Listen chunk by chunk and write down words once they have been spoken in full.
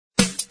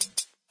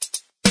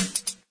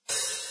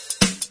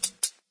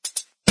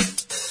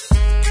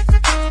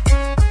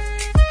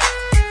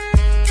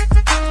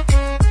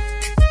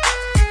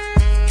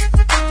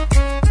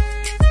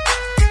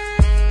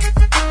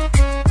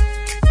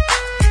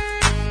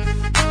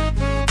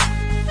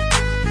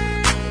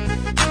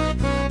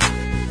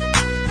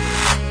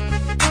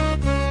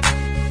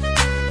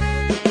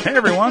Hey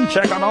everyone,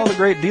 check out all the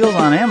great deals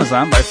on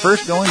Amazon by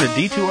first going to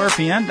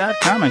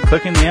d2rpn.com and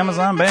clicking the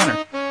Amazon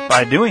banner.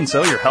 By doing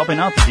so, you're helping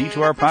out the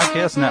D2R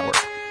Podcast Network.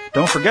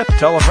 Don't forget to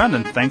tell a friend,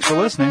 and thanks for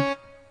listening.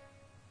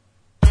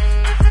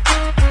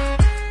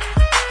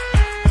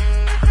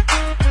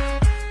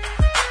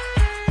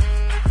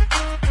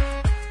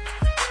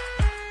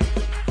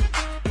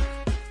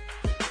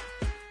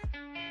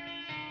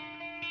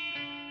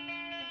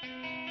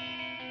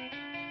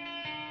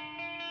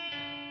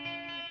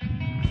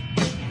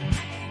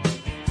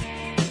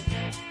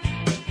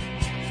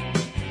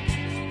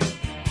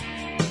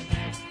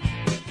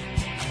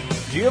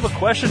 Do you have a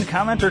question,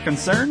 comment, or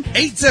concern?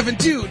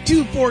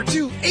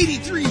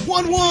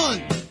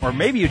 872-242-8311. Or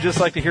maybe you'd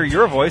just like to hear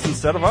your voice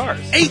instead of ours.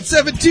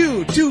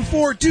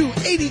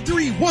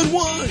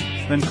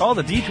 872-242-8311. Then call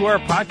the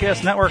D2R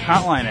Podcast Network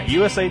hotline at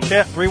USA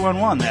Chat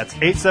 311. That's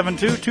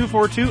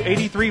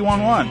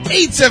 872-242-8311.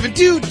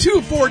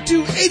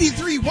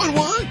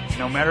 872-242-8311.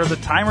 No matter the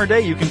time or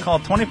day, you can call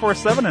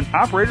 24/7 and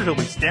operators will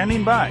be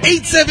standing by.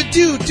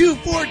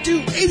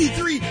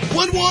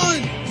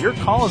 872-242-8311. Your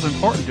call is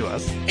important to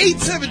us.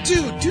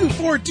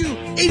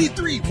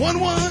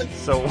 872-242-8311.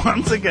 So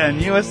once again,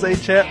 USA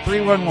Chat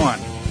 311.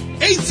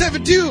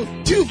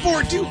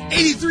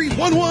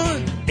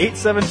 872-242-8311.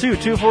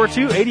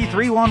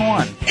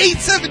 872-242-8311.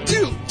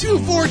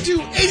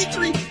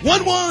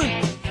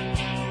 872-242-8311.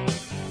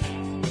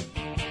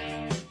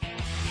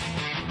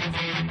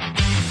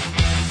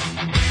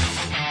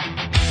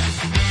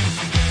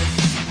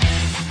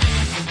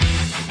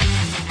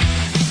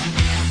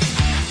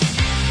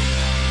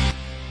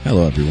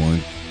 Hello,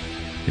 everyone.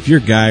 If your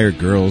guy or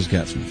girl's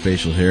got some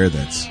facial hair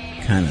that's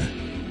kind of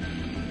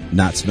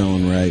not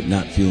smelling right,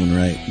 not feeling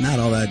right, not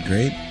all that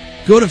great,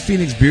 go to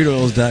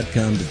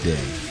PhoenixBeardOils.com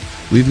today.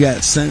 We've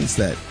got scents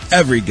that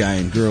every guy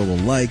and girl will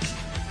like.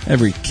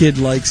 Every kid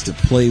likes to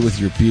play with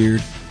your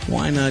beard.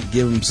 Why not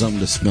give them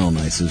something to smell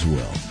nice as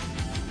well?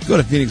 Go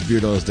to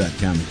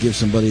PhoenixBeardOils.com and give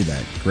somebody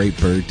that great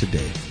bird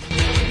today.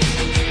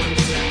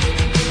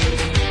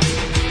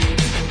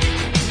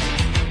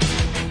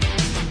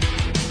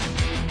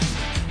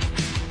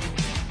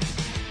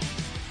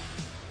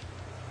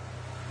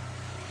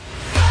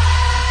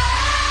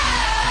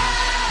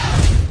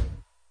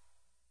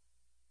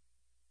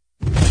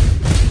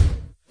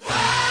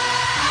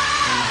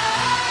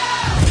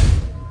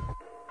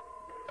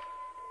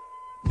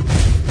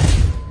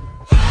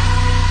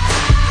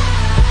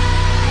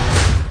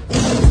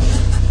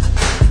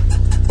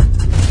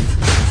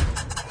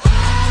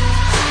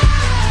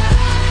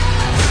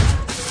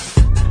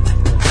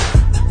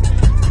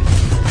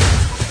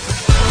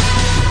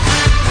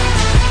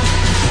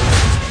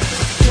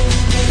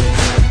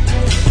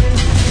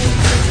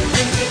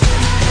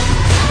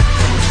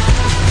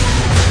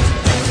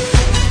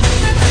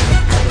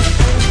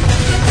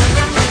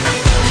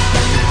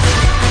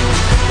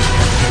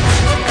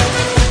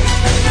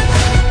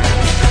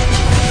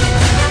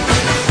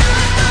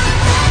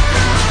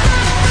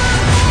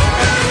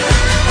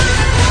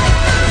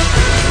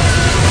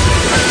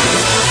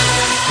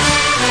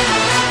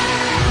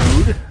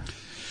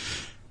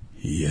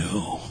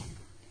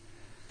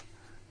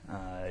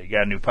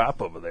 Got a new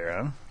pop over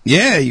there, huh?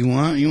 Yeah, you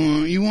want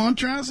to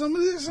try some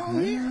of this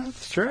on here?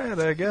 Let's try it,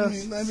 I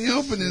guess. Let me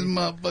open this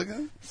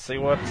motherfucker.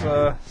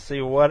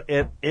 See what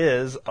it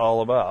is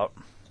all about.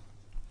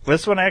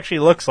 This one actually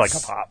looks like a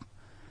pop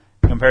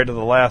compared to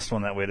the last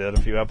one that we did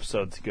a few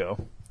episodes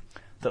ago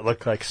that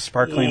looked like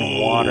sparkling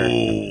water.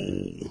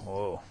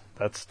 Whoa.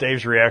 That's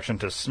Dave's reaction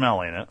to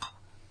smelling it.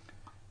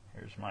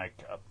 Here's my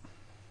cup.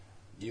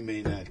 You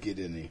may not get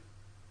any.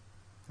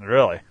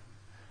 Really?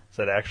 Is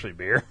that actually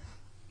beer?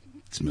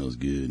 It smells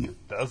good.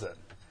 Does it?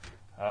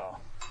 Oh.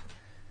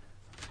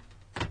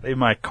 Leave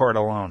my quart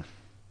alone.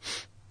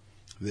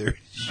 There.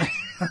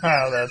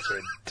 Oh, that's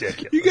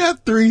ridiculous. You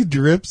got 3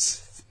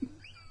 drips.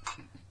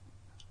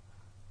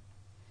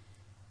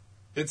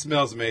 It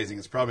smells amazing.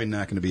 It's probably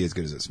not going to be as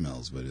good as it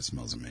smells, but it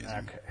smells amazing.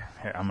 Okay.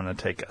 Here, I'm going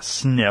to take a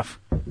sniff.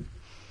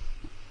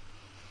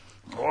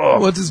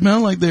 Oh. What's it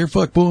smell like there,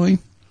 fuck boy?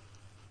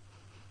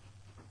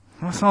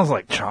 That smells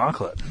like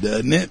chocolate.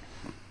 Doesn't it?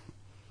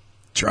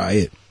 Try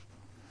it.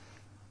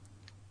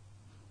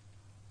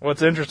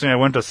 What's interesting, I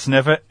went to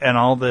sniff it, and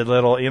all the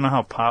little, you know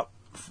how pop,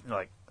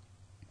 like,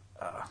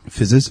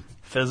 fizzes,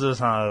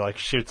 how it, like,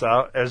 shoots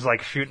out? It was,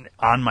 like, shooting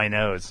on my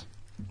nose.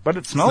 But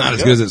it smells good.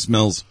 It's not good. as good as it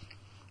smells.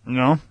 You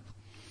know?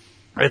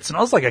 It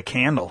smells like a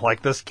candle,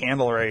 like this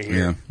candle right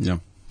here. Yeah.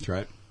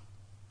 Try it.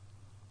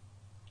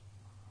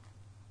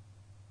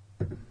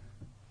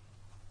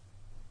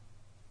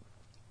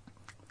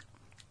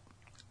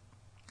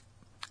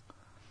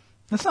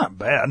 It's not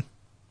bad.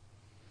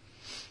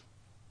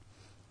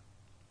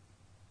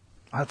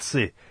 Let's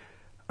see.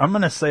 I'm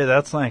going to say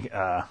that's like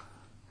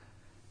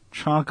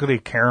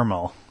chocolatey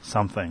caramel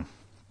something.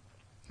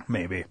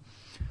 Maybe.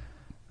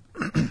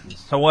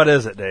 So what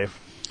is it, Dave?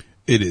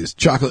 It is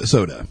chocolate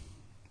soda.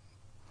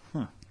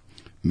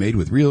 Made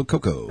with real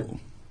cocoa.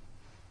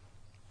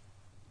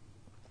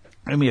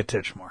 Give me a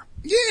titch more.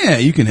 Yeah,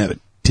 you can have a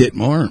tit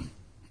more.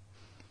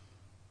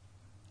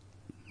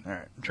 All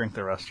right, drink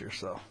the rest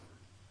yourself.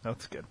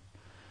 That's good.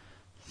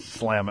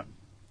 Slam it.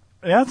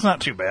 Yeah, it's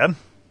not too bad.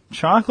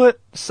 Chocolate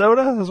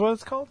soda is what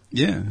it's called?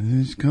 Yeah,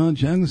 it's called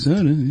chocolate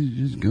soda.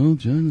 It's just called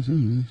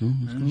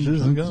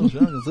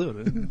chocolate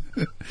soda.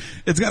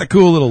 It's got a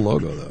cool little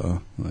logo,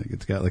 though. Like,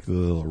 it's got, like, the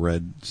little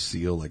red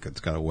seal. Like, it's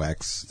got a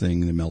wax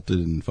thing that melted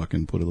and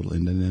fucking put a little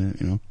indent in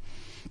it, you know?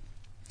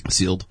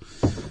 Sealed.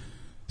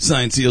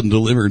 Signed, sealed, and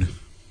delivered.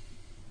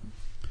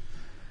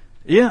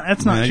 Yeah,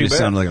 that's not Man, too I just bad.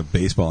 sounded like a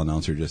baseball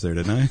announcer just there,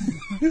 didn't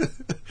I?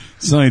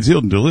 Signed,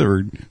 sealed, and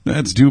delivered.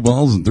 That's 2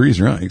 balls and 3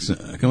 strikes.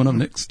 Coming up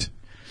next.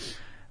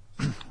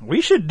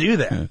 We should do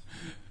that. Yeah.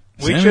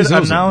 We Sammy should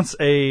Sosa. announce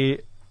a.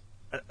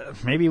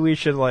 Maybe we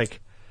should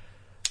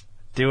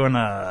doing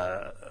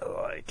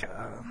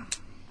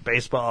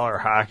baseball or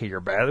hockey or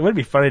basketball. It would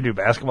be funny to do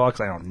basketball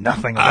because I know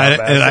nothing about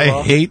basketball. And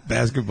I hate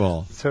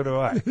basketball. So do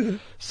I.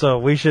 So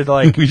we should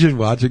We should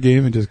watch a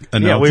game and just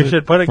announce yeah, we it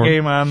should put a for-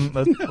 game on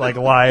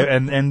live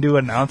and do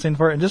announcing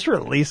for it and just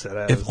release it.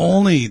 As, If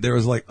only there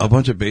was like a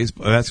bunch of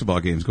basketball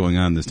games going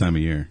on this time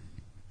of year.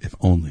 If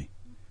only.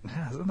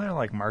 isn't there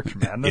like March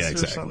Madness Yeah, or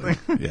exactly.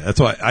 something? Yeah, that's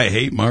why I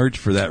hate March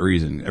for that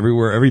reason.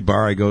 Everywhere, every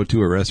bar I go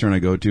to, a restaurant I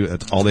go to,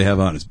 that's all they have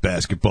on is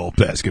basketball,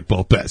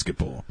 basketball,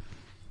 basketball.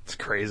 It's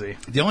crazy.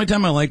 The only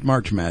time I liked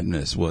March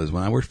Madness was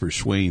when I worked for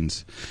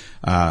Schwain's.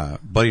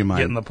 Buddy of mine.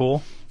 Get in the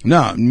pool.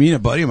 No, me and a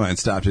buddy of mine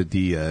stopped at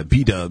the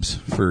B-Dubs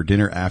for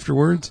dinner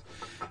afterwards,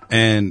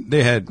 and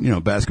they had,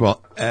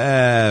 basketball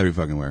every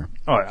fucking where.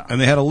 Oh yeah. And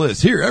they had a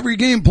list. Here, every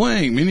game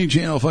playing, mini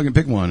channel, fucking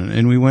pick one.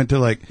 And we went to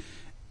like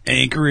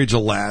Anchorage,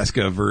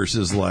 Alaska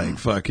versus like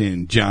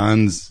fucking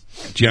John's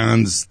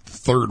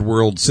third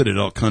world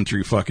Citadel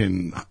Country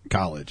fucking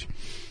college.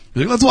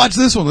 He's like, let's watch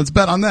this one. Let's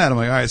bet on that. I'm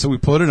like, all right. So we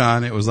put it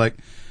on. It was like,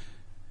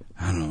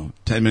 I don't know,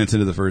 10 minutes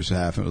into the first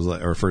half. It was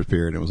like, or first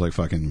period. It was like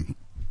fucking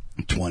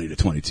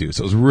 20-22.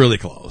 So it was really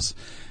close.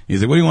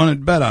 He's like, what do you want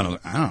to bet on? I was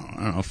like, I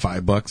don't know,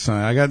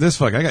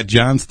 $5. I got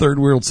John's third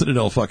world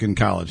Citadel fucking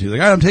college. He's like,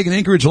 all right, I'm taking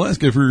Anchorage,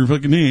 Alaska for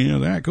fucking me. I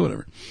was like, all right, cool,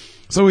 whatever.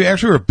 So we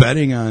actually were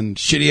betting on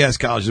shitty ass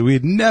colleges we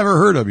had never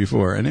heard of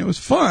before. And it was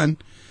fun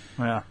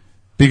Yeah.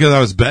 because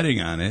I was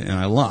betting on it and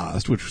I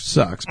lost, which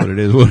sucks, but it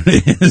is what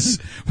it is.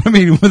 I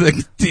mean, with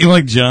a team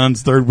like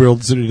John's third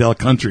world Citadel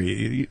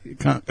Country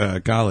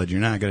college,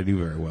 you're not going to do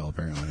very well,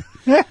 apparently.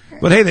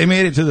 But hey, they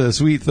made it to the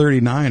Sweet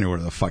 39 or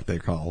whatever the fuck they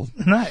called.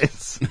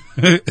 Nice.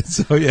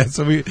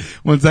 So we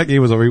once that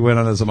game was over, we went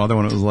on to some other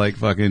one. It was like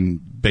fucking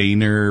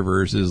Boehner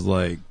versus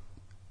like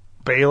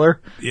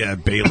Baylor.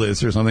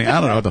 Bayless or something. I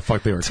don't know what the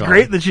fuck they were called.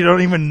 Great that you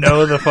don't even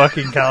know the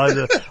fucking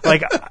college.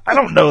 Like, I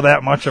don't know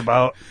that much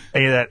about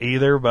any of that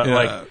either, but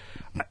Yeah.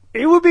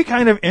 it would be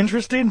kind of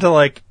interesting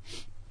to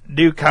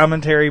do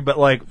commentary, but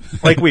like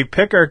we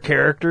pick our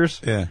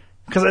characters. Yeah.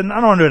 Because I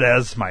don't do it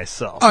as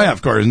myself. Oh yeah,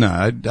 of course. No,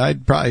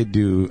 I'd probably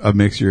do a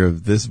mixture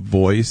of this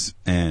voice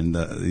and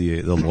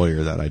the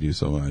lawyer that I do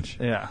so much.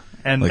 Yeah.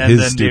 And Like his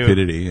then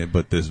stupidity,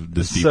 but this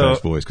deep So- ass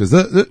voice. Because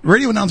the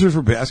radio announcers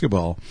for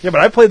basketball. Yeah,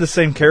 but I play the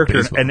same character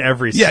Baseball. in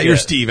every Yeah, skit. you're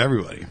Steve.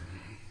 Everybody.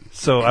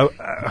 So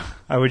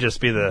I would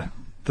just be the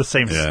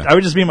same. Yeah. I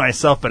would just be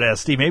myself, but as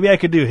Steve. Maybe I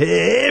could do,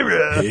 hey,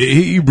 bro.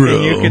 Hey, bro.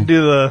 And you could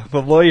do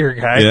the lawyer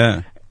guy.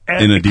 Yeah.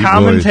 And In a deep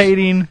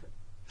commentating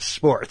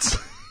sports.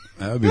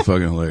 That would be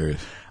fucking hilarious.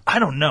 I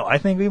don't know. I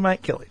think we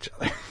might kill each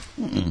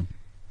other.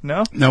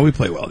 No? No, we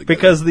play well together.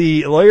 Because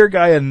the lawyer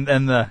guy and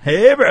the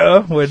hey bro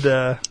would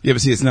Yeah, but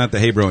see, it's not the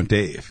Hey Bro and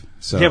Dave.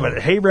 So yeah, but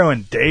hey bro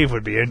and Dave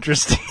would be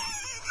interesting.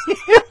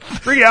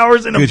 3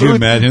 hours in a Could you booth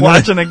imagine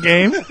watching a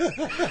game.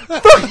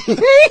 Fucking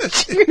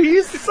hate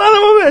you son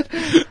of a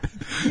bitch.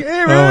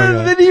 Hey bro, Oh, my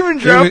God. didn't even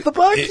drop It would- the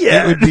puck it,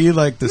 yet. It would be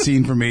like the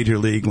scene from Major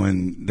League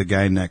when the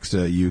guy next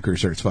to Euchre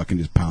starts fucking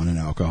just pounding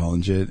alcohol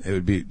and shit.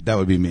 That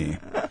would be me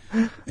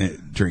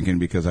drinking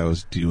because I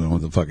was dealing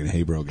with the fucking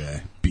Hey Bro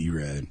guy,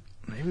 B-Red.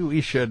 Maybe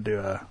we should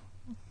do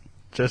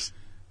just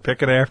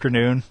pick an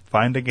afternoon,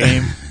 find a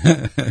game,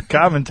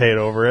 commentate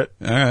over it,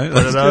 All right, put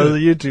let's it out do of the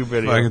YouTube If I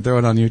video. can throw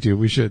it on YouTube,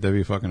 we should. That'd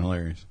be fucking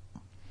hilarious.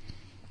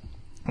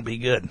 It'll be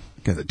good.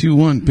 Got the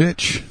 2-1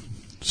 pitch.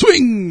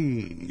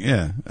 Swing!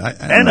 Yeah.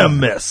 And a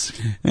miss.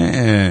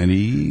 And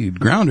he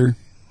grounded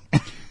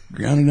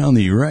down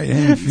the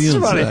right-hand It's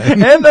field funny.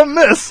 side. And a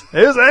miss.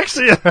 It was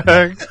actually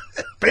a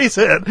base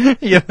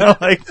hit. You know,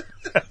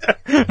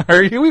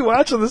 are we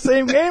watching the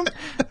same game?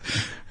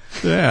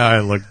 Yeah, I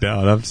looked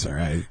down. I'm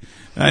sorry.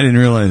 I didn't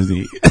realize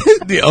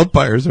the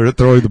umpire started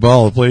throwing the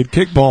ball and played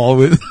kickball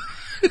with.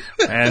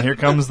 And here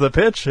comes the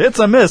pitch. It's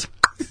a miss.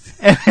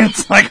 And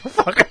it's like a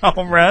fucking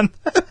home run.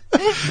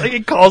 Like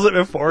he calls it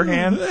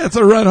beforehand. That's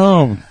a run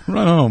home.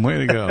 Run home. Way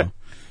to go.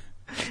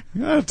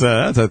 That's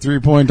a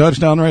 3-point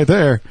touchdown right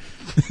there.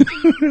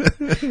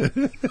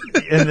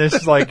 And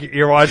it's like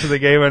you're watching the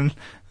game and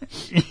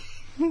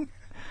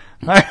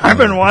I've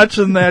been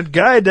watching that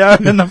guy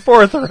down in the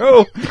fourth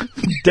row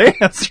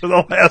dance for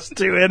the last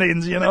 2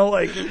 innings, you know,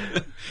 like.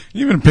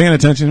 You've been paying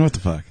attention? What the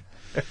fuck?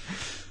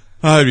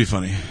 Oh, it'd be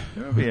funny.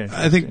 It would be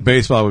I think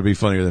baseball would be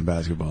funnier than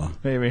basketball.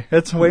 maybe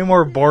it's way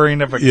more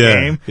boring of a Yeah,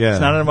 game. yeah. It's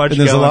not as much. And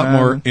there's a going lot on.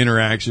 more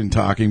interaction,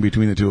 talking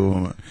between the two of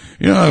them.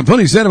 You know,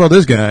 funny said about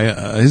this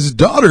guy, his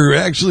daughter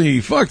actually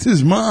fucked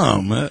his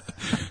mom.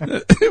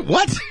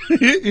 What?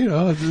 You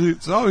know,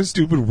 it's always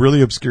stupid,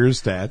 really obscure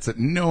stats that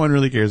no one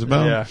really cares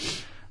about. Yeah,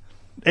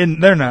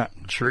 and they're not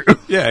true.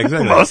 Yeah,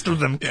 exactly. Most of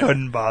them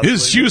couldn't bother.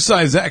 His shoe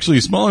size is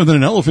actually smaller than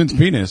an elephant's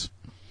penis.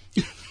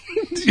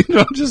 You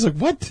know, just like,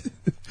 what?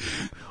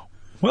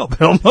 Well,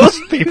 Bill,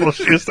 most people's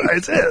shoe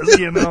size is,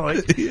 you know,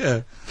 like,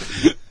 Yeah.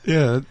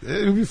 Yeah,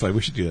 it would be fun.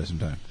 We should do that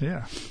sometime.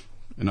 yeah.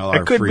 In all It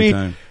our could free be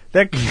time.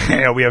 that.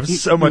 Yeah, we have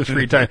so much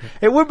free time.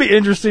 It would be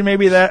interesting,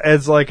 maybe that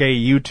as like a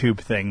YouTube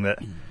thing that,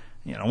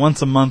 you know,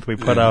 once a month we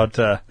put out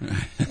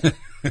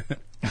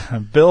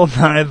Bill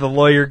Nye, the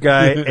lawyer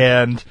guy,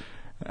 and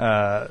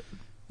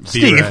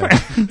Steve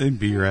And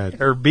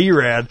B-Rad. or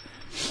B-Rad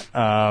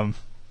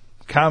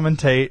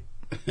commentate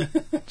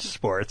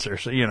sports or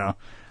so, you know.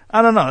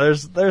 I don't know.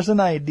 There's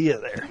an idea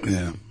there.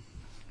 Yeah.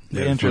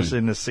 Be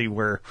interesting to see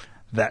where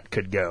that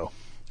could go.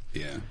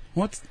 Yeah.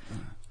 What's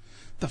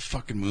the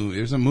fucking movie?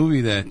 There's a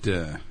movie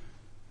that,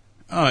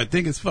 I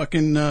think it's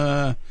fucking,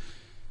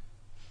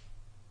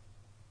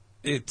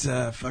 it's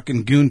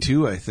fucking Goon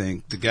 2, I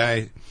think. The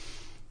guy,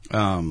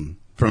 from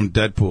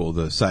Deadpool,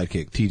 the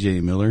sidekick,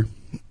 TJ Miller.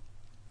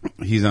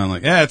 He's on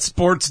like, it's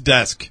Sports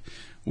Desk.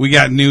 We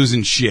got news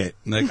and shit.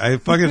 Like, I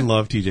fucking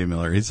love TJ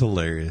Miller. He's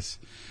hilarious.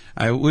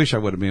 I wish I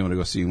would have been able to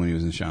go see him when he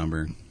was in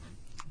Schaumburg.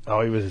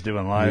 Oh, he was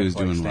doing live. He was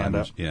doing stand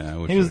live. up. Yeah, I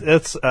wish He was.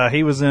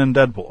 He was in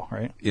Deadpool,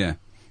 right? Yeah.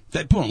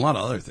 Deadpool and a lot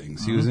of other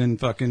things. He was in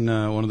fucking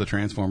one of the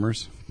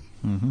Transformers.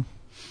 Mm-hmm.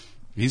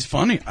 He's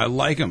funny. I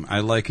like him. I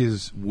like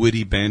his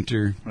witty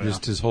banter. Yeah.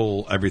 Just his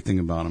whole everything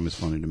about him is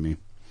funny to me.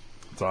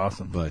 It's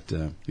awesome. But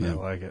yeah, I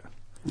like it.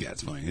 yeah,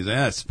 it's funny. He's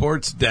like,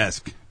 Sports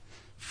Desk,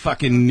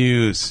 fucking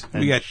news.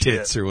 And we got shit.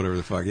 tits or whatever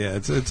the fuck. Yeah,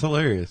 it's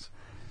hilarious.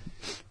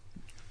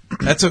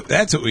 That's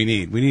what we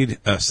need. We need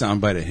a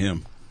soundbite of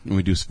him when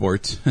we do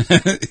sports.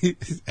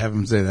 Have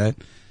him say that.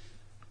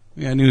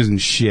 We got news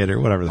and shit or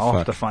whatever the I'll fuck.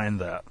 have to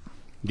find that.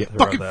 Yeah, Throw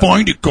fucking that.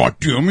 find it,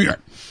 goddammit.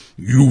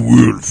 You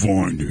will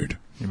find it.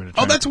 You want me to Oh,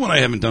 try- that's one I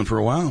haven't done for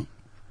a while.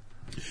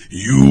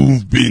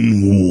 You've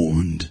been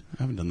warned.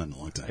 I haven't done that in a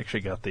long I time.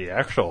 actually got the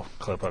actual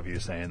clip of you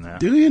saying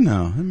that. Do you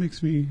know? That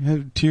makes me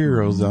have tear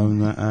rolls down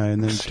my eye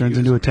and then it turns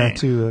into a Excuse me.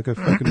 tattoo like a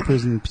fucking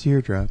prison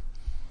teardrop.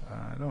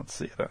 I don't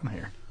see it on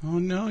here. Oh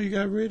no, you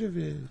got rid of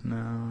it.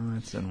 No,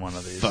 it's in one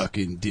of these.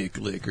 Fucking dick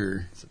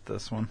licker. Is it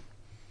this one?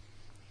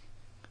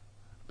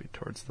 Be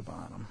towards the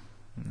bottom.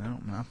 No,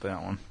 not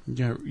that one.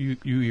 Yeah, you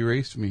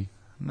erased me.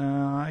 No,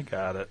 I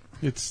got it.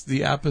 It's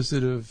the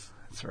opposite of.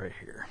 It's right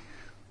here.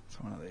 It's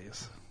one of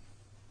these.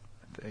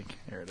 I think.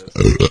 Here it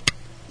is.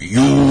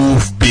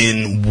 You've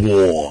been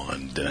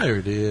warned. There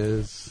it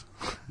is.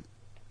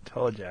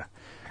 Told ya.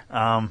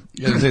 Yeah,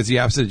 it's the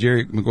opposite of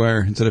Jerry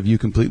Maguire. Instead of you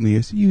completely,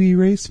 it's you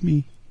erased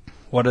me.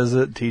 What is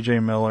it?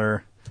 TJ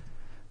Miller.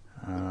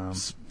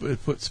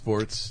 Put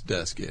Sports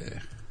Desk, yeah.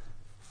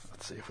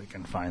 Let's see if we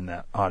can find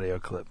that audio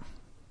clip.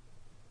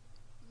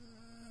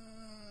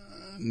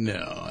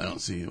 No, I don't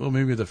see it. Well,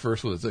 maybe the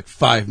first one is like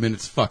 5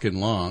 minutes fucking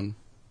long.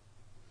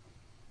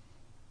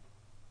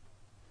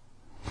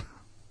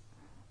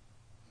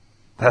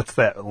 That's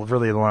that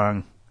really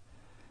long.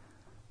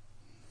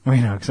 We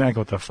know exactly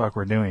what the fuck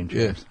we're doing,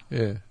 Yeah, James.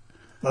 yeah.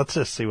 Let's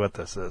just see what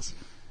this is.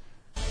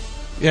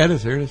 Yeah, it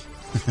is. Here it is.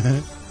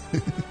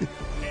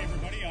 Hey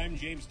everybody, I'm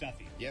James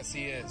Duffy. Yes,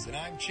 he is. And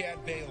I'm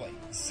Chad Bailey,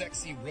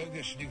 sexy,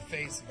 roguish new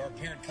face of our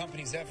parent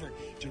company's effort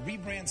to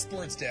rebrand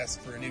Sports Desk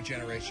for a new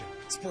generation.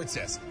 Sports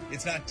Desk.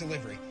 It's not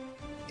delivery.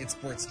 It's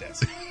Sports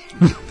Desk.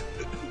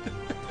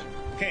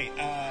 Okay,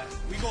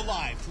 we go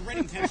live to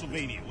Reading,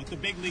 Pennsylvania, with the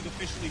big league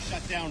officially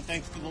shut down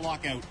thanks to the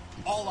lockout.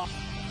 All up.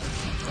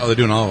 Oh, they're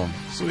doing all of them.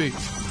 Sweet.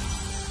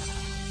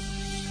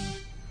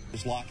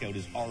 This lockout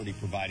is already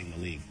providing the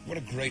league. What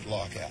a great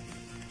lockout.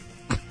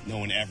 No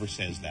one ever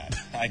says that.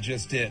 I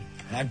just did.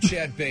 And I'm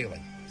Chad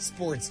Bailey,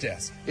 Sports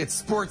Desk. It's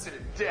sports at a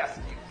desk,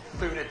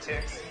 you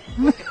lunatics.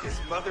 Look at this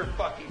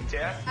motherfucking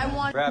desk.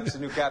 Perhaps the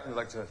new captain would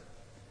like to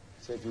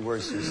say a few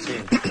words to his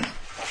team.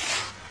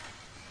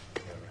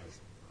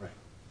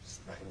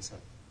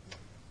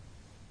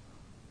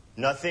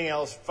 Nothing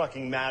else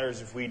fucking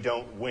matters if we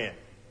don't win.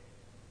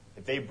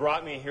 If they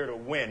brought me here to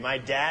win, my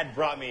dad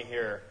brought me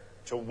here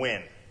to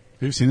win.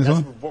 Have you seen this That's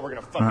one? what we're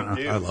gonna fucking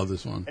do. I love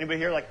this one. Anybody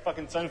here like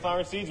fucking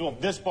sunflower seeds? Well,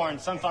 this barn,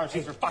 sunflower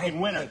seeds are fucking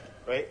winning,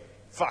 right?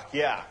 Fuck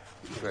yeah.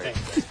 Great.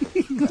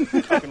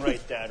 Fucking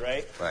right, Dad,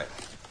 right? Right.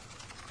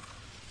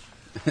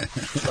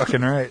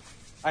 Fucking right.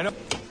 I know.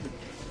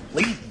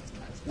 Lead.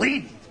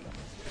 Lead.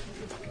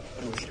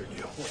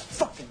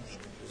 Fucking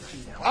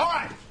lead. All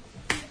right.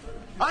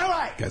 All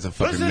right. Guy's a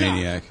fucking Listen up.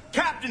 maniac.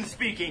 Captain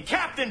speaking.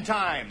 Captain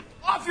time.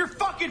 Off your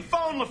fucking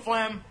phone,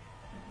 LaFlemme.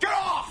 Get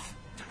off.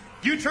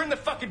 You turn the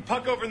fucking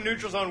puck over in the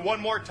neutral zone one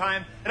more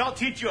time, and I'll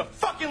teach you a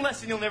fucking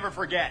lesson you'll never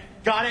forget.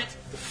 Got it?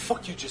 The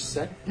fuck you just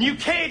said? And you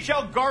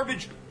KHL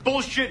garbage,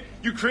 bullshit,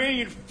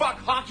 Ukrainian fuck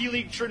hockey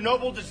league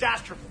Chernobyl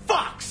disaster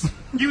fucks.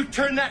 You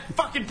turn that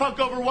fucking punk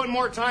over one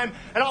more time,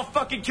 and I'll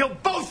fucking kill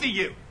both of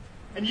you.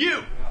 And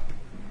you.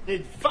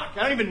 Fuck,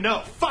 I don't even know.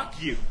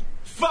 Fuck you.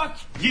 Fuck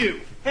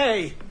you.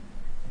 Hey,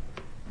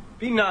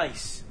 be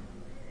nice.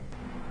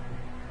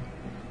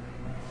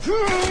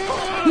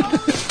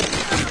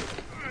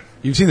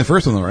 You've seen the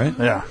first one, though, right?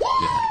 Yeah.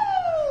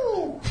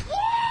 Woo!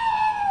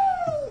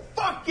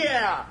 Fuck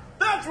yeah!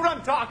 That's what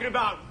I'm talking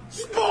about.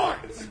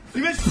 Sports.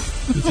 You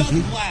missed. Doug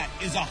Blatt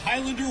is a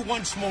Highlander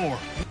once more.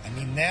 I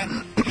mean, that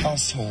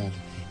household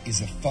is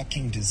a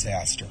fucking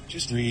disaster.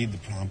 Just read the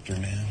prompter,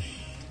 man.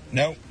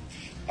 No,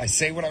 I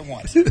say what I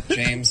want,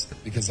 James,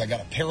 because I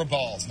got a pair of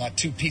balls, not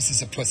two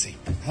pieces of pussy.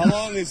 How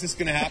long is this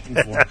going to happen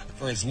for?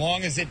 For as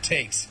long as it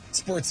takes.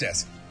 Sports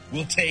Desk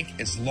will take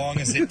as long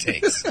as it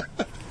takes.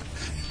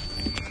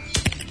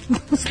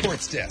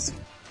 Sports Desk.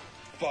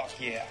 Fuck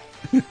yeah.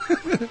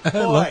 I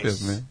love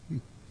this, man.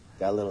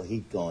 Got a little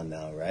heat going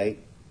now, right?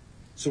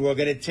 So we're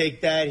gonna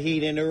take that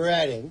heat into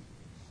Reading,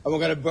 and we're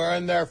gonna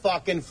burn their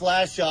fucking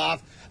flesh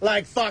off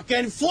like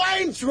fucking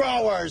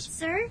flamethrowers!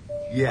 Sir?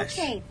 Yes.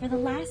 Okay, for the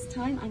last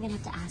time, I'm gonna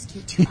have to ask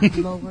you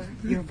to lower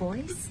your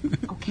voice,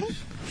 okay?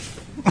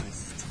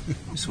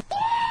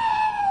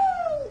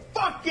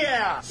 Fuck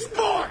yeah!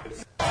 Sports!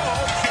 Just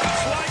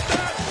like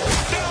that,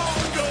 down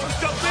goes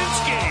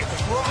Dubinsky.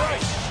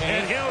 Right.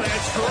 And he'll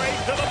head straight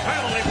to the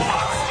penalty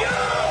box.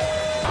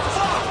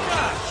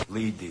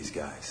 Lead these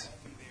guys.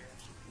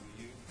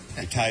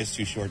 The tie's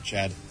too short,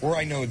 Chad. Or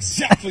I know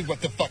exactly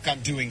what the fuck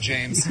I'm doing,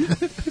 James.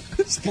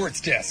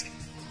 Sports Desk.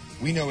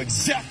 We know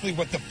exactly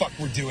what the fuck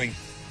we're doing,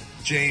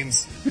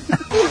 James.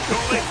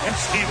 Coley and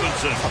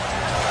Stevenson.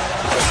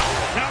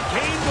 Now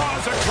Kane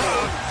draws a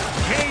crowd.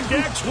 Kane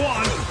decks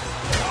one.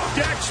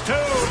 Decks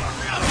two.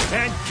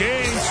 And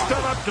Kane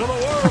stood up to the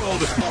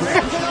world.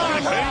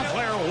 Kane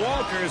player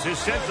Walters is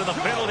sent to the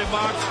penalty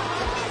box.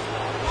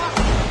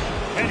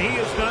 And he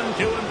is done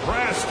to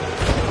impress.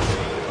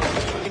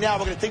 Now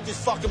we're gonna take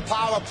this fucking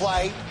power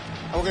play,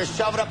 and we're gonna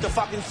shove it up the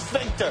fucking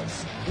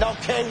sphincters. No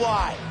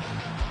KY.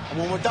 And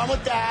when we're done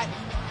with that,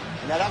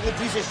 and that ugly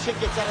piece of shit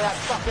gets out of that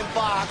fucking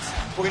box,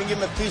 we're gonna give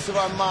him a piece of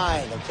our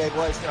mind, okay,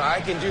 boys? No,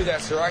 I can do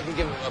that, sir. I can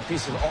give him a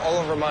piece of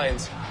all of our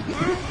minds.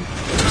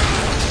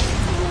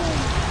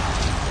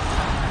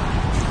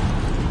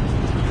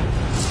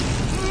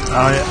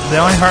 The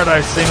only part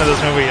I've seen of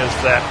this movie is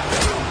that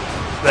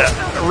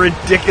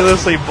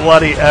ridiculously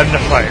bloody end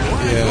fight.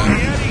 Yeah.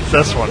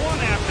 This one. One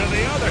after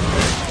the other.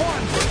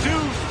 1,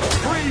 2,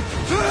 3.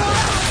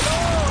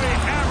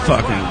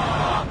 Fucking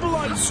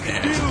blood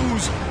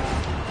spews.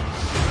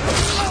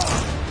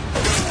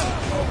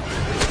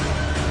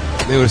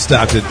 They would have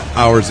stopped it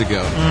hours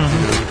ago.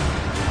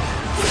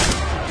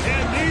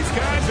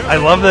 I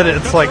love that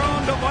it's like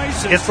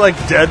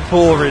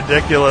Deadpool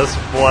ridiculous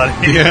blood.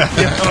 Yeah.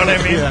 You know what I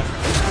mean? Yeah.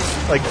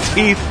 Like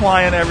teeth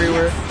flying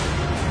everywhere.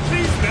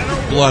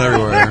 Blood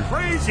everywhere.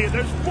 Crazy.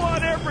 There's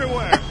blood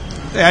everywhere.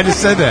 Hey, I just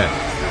said that.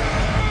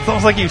 It's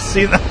almost like you've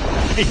seen that.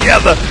 Yeah,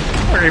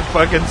 where he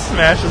fucking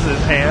smashes his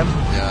hand.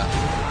 Yeah.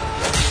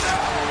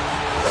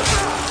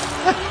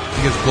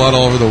 He gets blood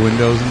all over the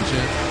windows and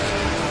shit.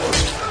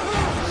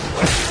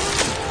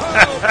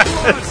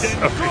 It's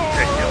so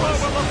ridiculous.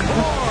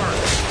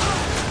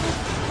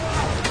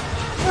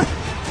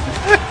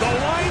 The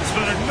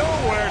linesmen are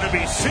nowhere to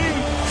be seen.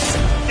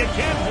 You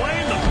can't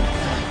blame them.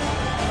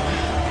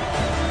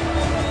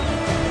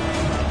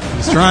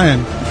 He's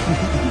trying.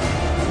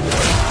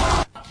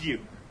 Fuck you.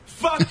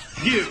 Fuck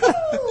you.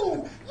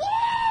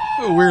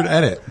 A weird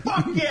edit.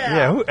 Fuck yeah.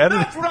 Yeah, who edited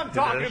That's what I'm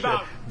talking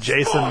about.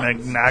 Jason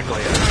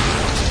Magnolia.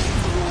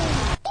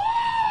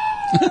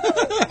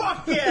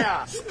 Fuck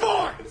yeah.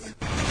 Sports.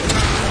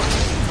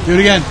 Do it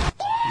again.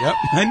 Yep,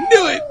 I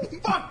knew it.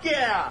 Fuck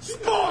yeah.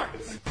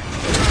 Sports.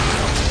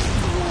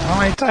 How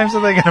many times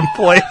are they going to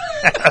play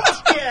that?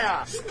 Fuck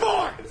yeah.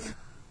 Sports.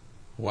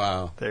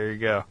 Wow. There you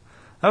go.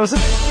 That was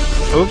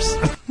oops.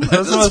 That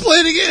was Let's play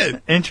it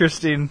again.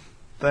 Interesting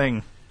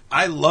thing.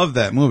 I love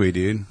that movie,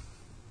 dude.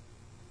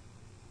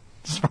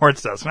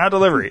 Sports Desk, not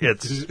delivery.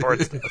 It's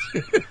Sports Desk.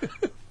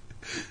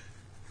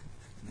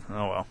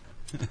 Oh well.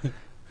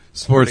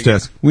 Sports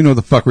Desk. We know what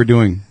the fuck we're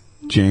doing,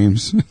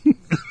 James.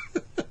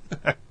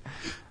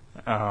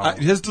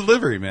 His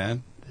delivery,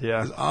 man.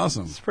 Yeah. It's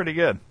awesome. It's pretty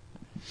good.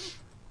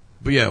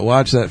 But yeah,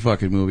 watch that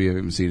fucking movie. I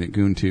haven't seen it.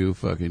 Goon 2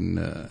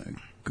 fucking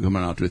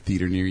coming out to a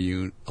theater near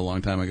you a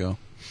long time ago.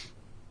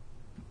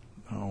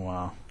 Oh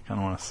wow. Kind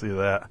of want to see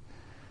that.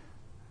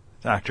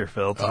 Dr.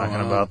 Phil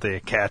talking about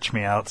the Catch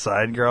Me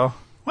Outside girl.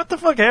 What the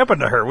fuck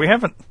happened to her? We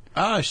haven't...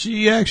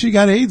 She actually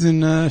got AIDS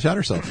and shot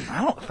herself.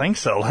 I don't think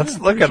so. Let's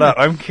look it up.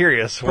 I'm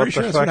curious. What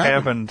the fuck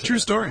happened? True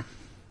story.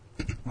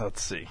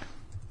 Let's see.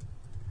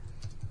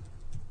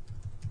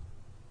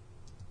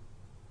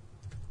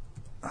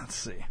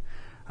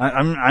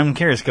 I'm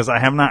curious because I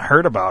have not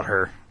heard about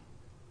her.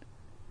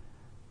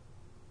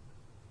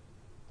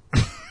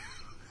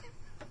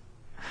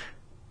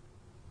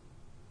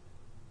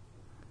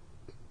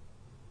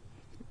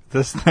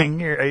 This thing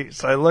here,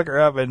 so I look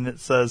her up and it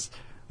says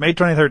May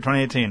 23rd,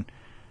 2018.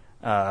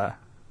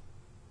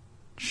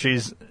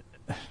 She's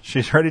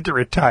She's ready to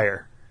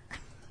retire.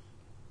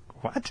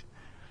 What?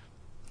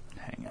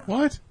 Hang on.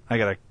 What? I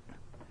gotta...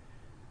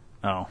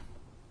 Oh.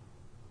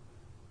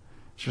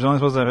 She was only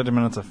supposed to have 50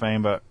 minutes of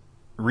fame, but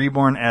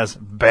reborn as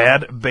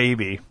Bad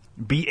Baby,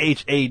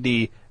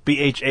 BHAD,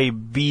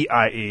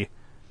 BHABIE.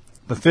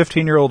 The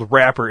 15-year-old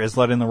rapper is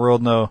letting the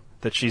world know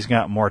that she's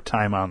got more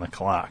time on the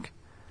clock.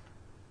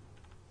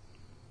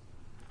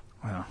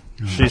 Wow.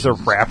 She's a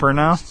rapper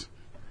now?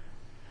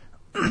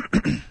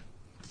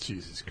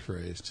 Jesus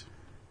Christ.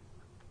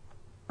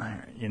 All right,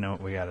 you know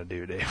what we gotta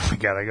do, Dave? We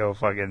gotta go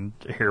fucking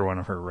hear one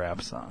of her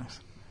rap songs.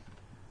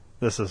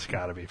 This has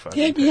gotta be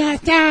fucking... Catch me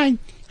outside.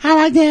 How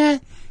about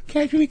that?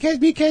 Catch me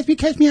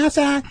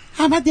outside.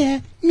 How about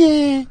that?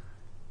 Yeah.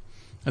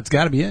 That's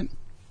gotta be it.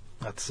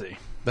 Let's see.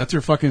 That's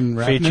her fucking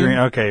rap Featuring,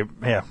 name? okay,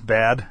 yeah,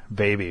 Bad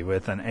Baby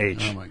with an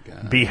H. Oh my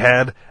God.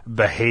 Behead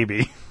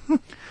Bahaby.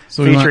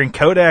 So we Featuring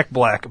Kodak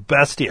Black,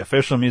 Bestie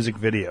official music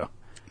video.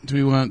 Do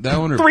we want that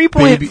one or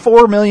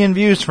 3.4 million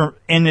views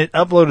and it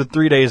uploaded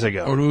 3 days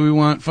ago. Or do we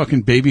want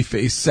fucking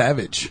Babyface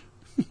Savage?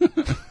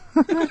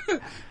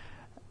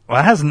 Well,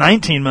 it has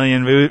 19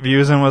 million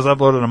views and was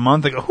uploaded a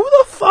month ago. Who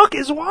the fuck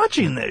is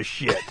watching this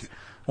shit?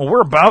 Well,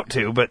 we're about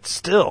to, but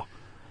still.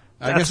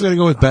 I guess we're going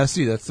to go with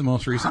Bestie. That's the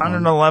most recent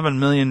 111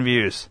 million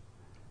views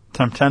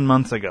from 10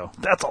 months ago.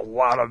 That's a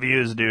lot of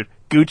views, dude.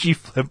 Gucci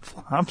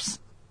flip-flops.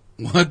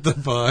 What the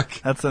fuck?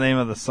 That's the name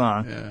of the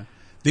song. Yeah.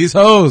 These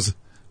hoes.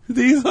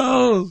 These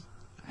hoes.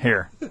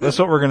 Here. That's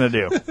what we're going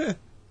to do.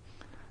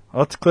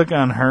 Let's click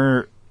on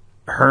her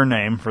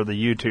name for the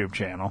YouTube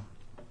channel.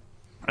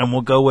 And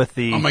we'll go with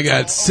the... Oh my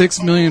God.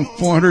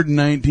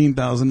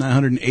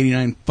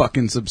 6,419,989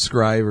 fucking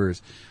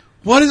subscribers.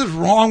 What is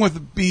wrong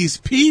with these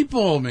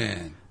people,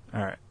 man?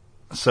 All right.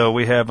 So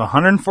we have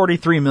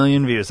 143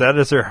 million views. That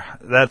is her...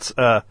 That's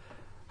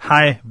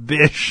Hi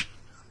Bish.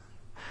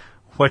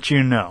 What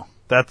you know.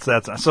 That's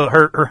so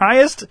her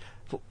highest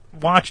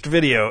watched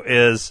video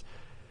is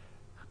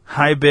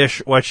Hi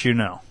Bish, What You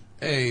Know.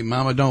 Hey,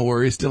 mama, don't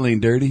worry, still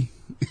ain't dirty.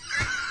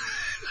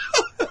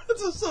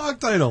 That's a song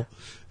title.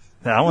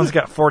 That one's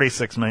got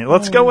 46 million.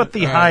 Let's go with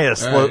the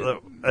highest. All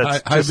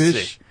right. Hi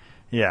Bish.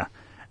 Yeah,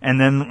 and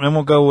then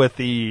we'll go with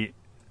the.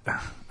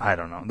 I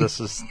don't know. This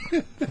is.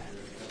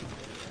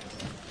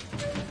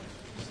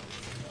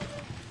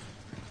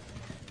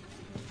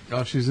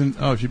 Oh, she's in.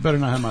 Oh, she better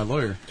not have my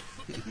lawyer.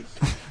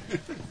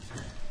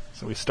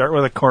 So we start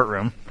with a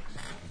courtroom.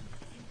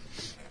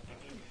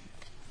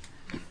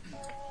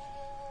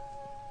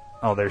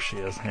 Oh, there she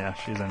is. Yeah,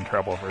 she's in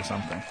trouble for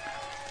something.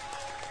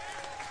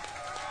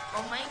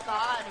 Oh my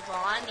God,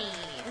 Ronnie.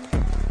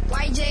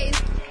 White J's,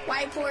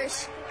 white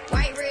Porsche,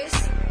 white wrist,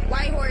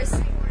 white horse.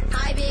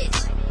 Hi bitch,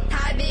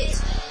 hi bitch,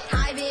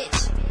 hi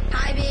bitch,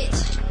 hi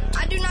bitch.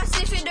 I do not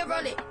sniff it to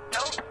roll it.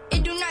 Nope.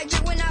 It do not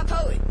drip when I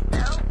pull it.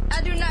 Nope.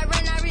 I do not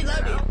run, I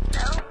reload it.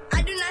 Nope.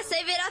 I do not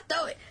save it, I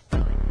throw it.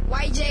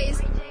 White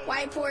J's,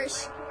 white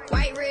Porsche,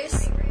 white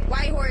wrist,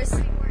 white horse.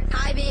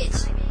 Hi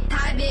bitch,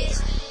 hi bitch,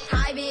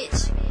 hi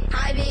bitch,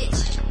 hi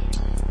bitch.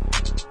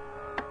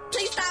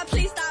 Please stop,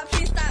 please stop,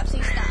 please stop,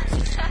 please stop.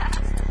 Stop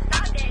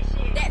that shit.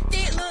 That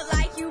fit look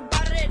like you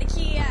bought it at the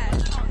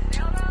kiosk.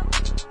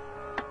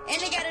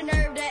 And they got a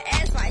nerve to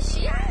ask why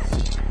she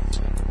asked.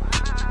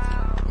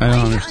 I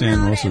don't understand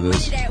most of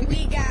this. That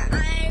we got,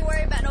 I ain't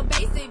worried about no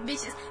basic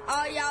bitches.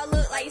 All y'all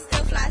look like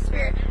still fly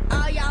spirit.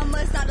 All y'all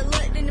must have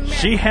looked in the mirror.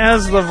 She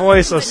has the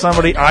voice of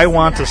somebody I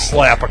want to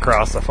slap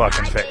across the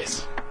fucking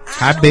face.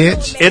 Hi,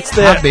 bitch. It's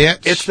that. Hi,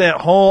 bitch. It's that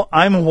whole.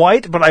 I'm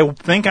white, but I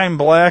think I'm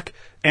black,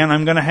 and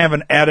I'm gonna have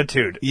an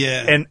attitude.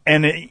 Yeah.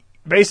 And it,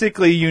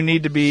 basically, you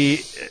need to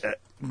be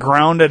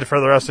grounded for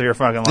the rest of your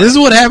fucking life. This is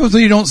what happens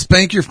when you don't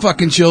spank your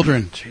fucking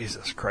children.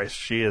 Jesus Christ,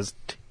 she is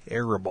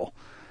terrible.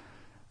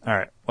 All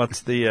right,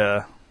 what's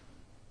the?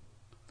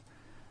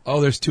 Oh,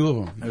 there's two of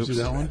them. Oops. You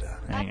see that one?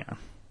 Hang on.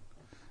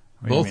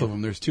 Both of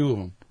them. There's two of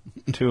them.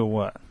 Two of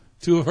what?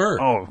 Two of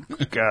her. Oh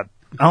God!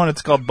 Oh, and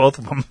it's called both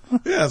of them.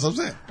 Yeah, that's what I'm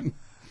saying.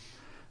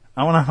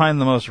 I want to find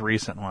the most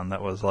recent one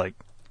that was like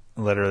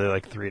literally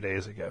like 3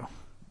 days ago.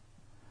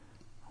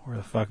 Where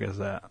the fuck is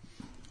that?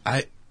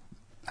 I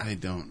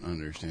don't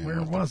understand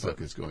Where what was the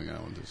fuck it? is going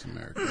on with this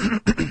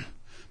America.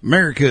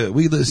 America,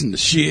 we listen to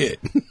shit.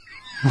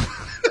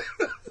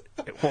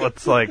 Well,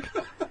 it's like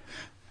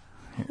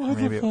What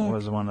maybe the it fuck?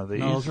 was one of these.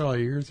 No, it was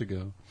probably years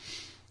ago.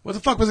 What the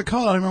fuck was it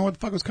called? I don't remember what the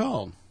fuck it was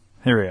called.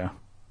 Here we go.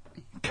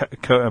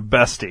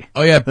 Bestie.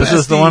 Oh, yeah, This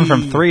is the one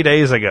from Bestie. 3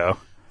 days ago.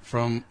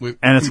 And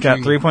it's got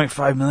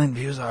 3.5 million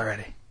views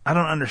already. I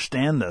don't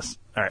understand this.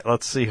 All right,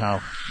 let's see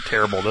how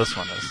terrible this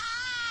one is.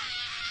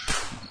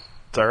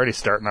 It's already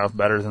starting off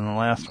better than the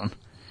last one.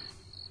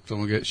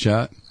 Someone get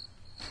shot?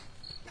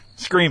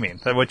 Screaming.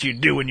 That's what you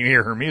do when you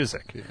hear her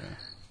music. Yeah.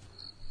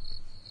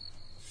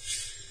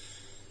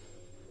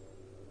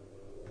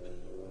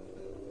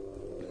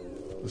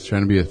 It's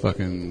trying to be a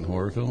fucking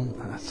horror film?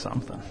 That's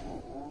something.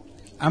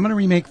 I'm going to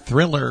remake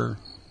Thriller.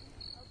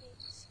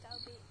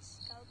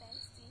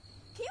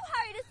 Can you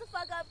hurry this the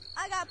fuck up?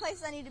 I got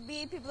places I need to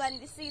be, people I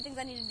need to see, things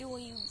I need to do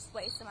when you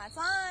wasting my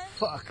time.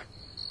 Fuck.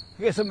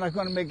 I guess I'm not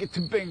going to make it to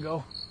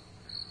bingo.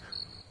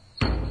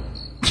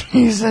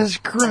 Jesus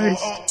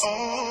Christ. Go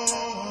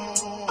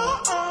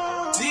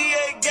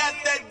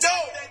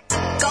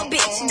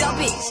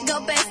bitch,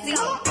 go bestie.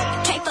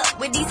 Can't fuck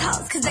with these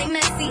hoes cause they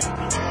messy.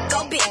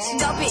 Go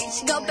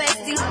bitch, go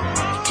bestie.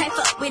 Can't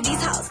fuck with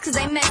these hoes cause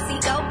they messy.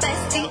 Go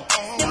bestie.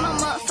 Then my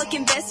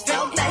motherfucking best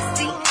friend,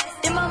 bestie.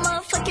 Then my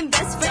motherfucking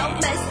best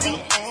friend, bestie.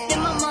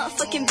 Then my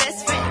motherfucking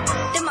best friend.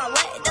 Then my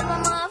what? Then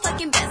my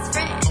motherfucking best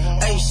friend.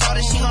 Hey,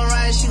 shorty, she gon'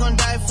 ride, she gon'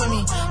 die for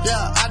me.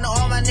 Yeah, I know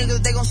all my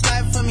niggas, they gon'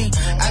 slide for me.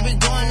 I be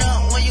going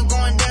up when you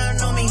going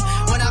down on me.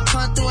 When I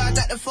come through, I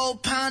got the 4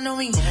 pound on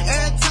me.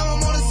 Every time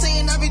I'm on the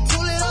scene, I be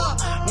tooling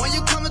up. When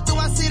you coming through,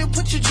 I see to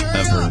put your jury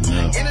up.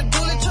 In a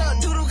dually truck,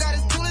 Doodle got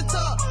his tooling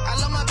up. I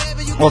love my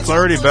baby, you. Well, it's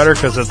already better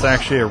because it's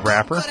actually a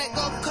rapper.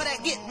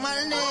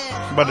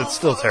 But it's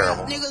still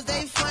terrible.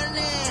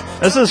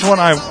 This is when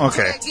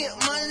okay.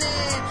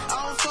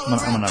 I'm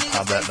gonna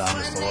pop that down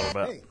just a little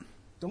bit. Hey,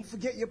 don't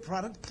forget your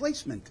product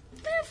placement.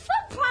 Man,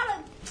 fuck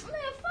product.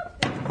 Man,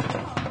 fuck.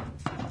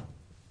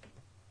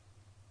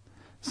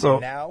 So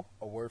now,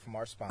 a word from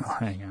our sponsor. Oh,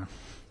 hang on.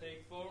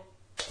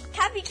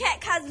 Copycat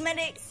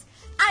Cosmetics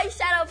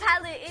eyeshadow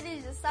palette. It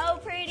is just so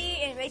pretty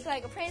and makes you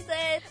like a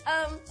princess.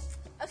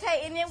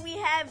 Okay, and then we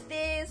have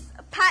this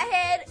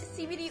Pothead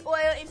CBD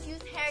oil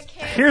infused hair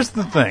care. Here's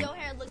the thing.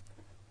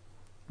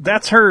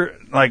 That's her,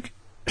 like,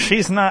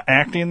 she's not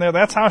acting there.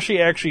 That's how she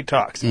actually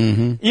talks.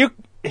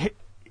 Mm-hmm.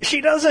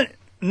 She doesn't,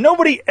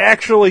 nobody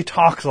actually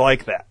talks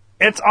like that.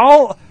 It's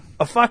all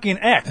a fucking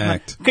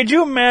act. Could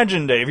you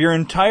imagine, Dave, your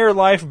entire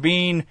life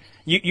being,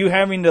 you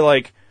having to,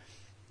 like,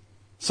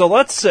 so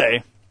let's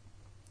say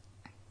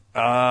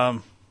I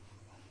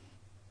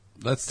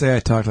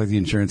talked like the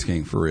insurance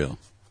king for real.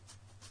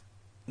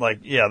 Like,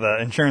 yeah,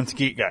 the insurance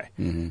geek guy.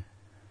 Mm-hmm.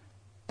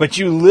 But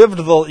you lived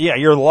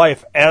your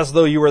life as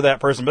though you were that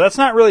person. But that's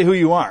not really who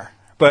you are.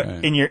 But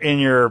right. in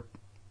your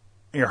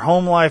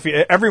home life,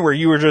 everywhere,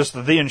 you were just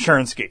the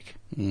insurance geek.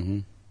 Mm-hmm.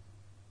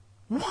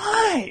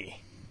 Why?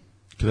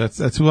 Because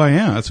that's who I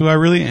am. That's who I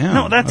really am.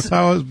 No, that's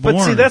how I was born.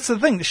 But see, that's the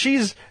thing.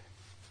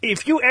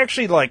 If you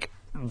actually, like,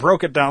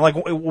 broke it down, like,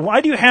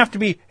 why do you have to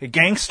be a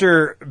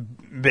gangster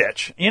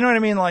bitch? You know what I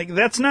mean? Like,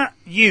 that's not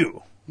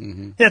you.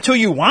 Mm-hmm. That's who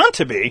you want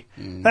to be.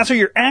 Mm-hmm. That's who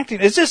you're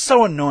acting. It's just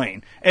so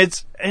annoying.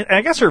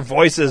 I guess her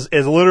voice is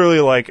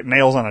literally like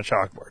nails on a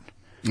chalkboard.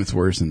 It's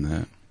worse than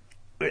that.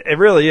 It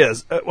really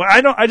is.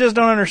 I just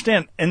don't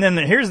understand. And then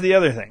here's the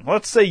other thing.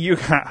 Let's say you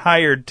got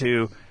hired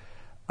to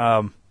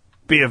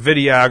be a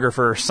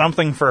videographer or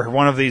something for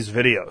one of these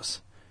videos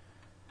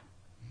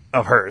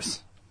of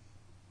hers.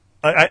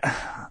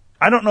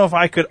 I don't know if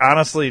I could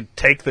honestly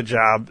take the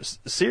job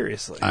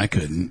seriously. I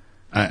couldn't.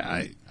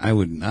 I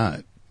would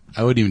not.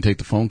 I wouldn't even take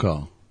the phone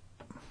call.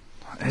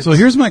 So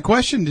here's my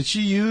question. Did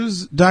she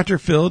use Dr.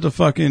 Phil to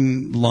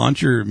fucking launch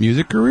her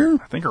music career?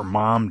 I think her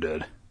mom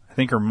did. I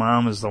think her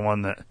mom is the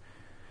one that,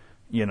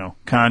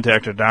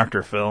 contacted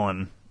Dr. Phil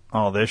and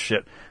all this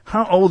shit.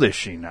 How old is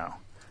she now?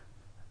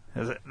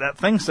 That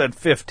thing said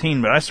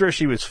 15, but I swear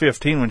she was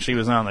 15 when she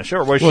was on the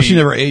show. Well, she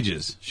never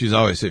ages. She's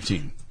always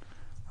 15.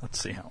 Let's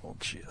see how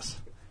old she is.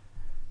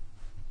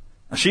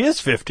 She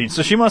is 15,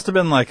 so she must have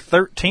been like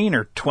 13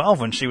 or 12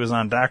 when she was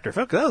on Dr.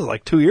 Phil. 'Cause that was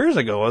like 2 years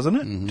ago, wasn't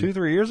it? Mm-hmm.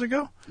 2-3 years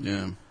ago?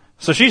 Yeah.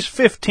 So she's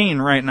 15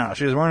 right now.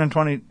 She was born in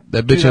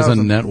That bitch has a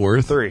net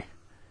worth? 3.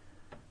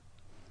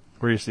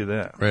 Where do you see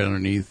that? Right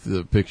underneath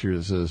the picture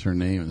that says her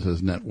name. It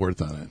says net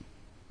worth on it.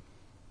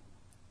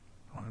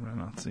 Why am I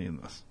not seeing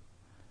this?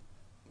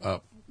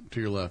 Up. To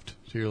your left.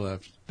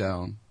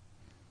 Down.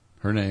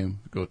 Her name.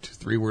 Go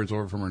 3 words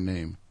over from her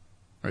name.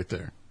 Right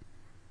there.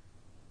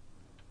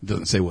 It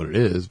doesn't say what it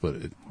is, but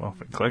well,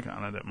 if I click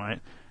on it, it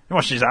might.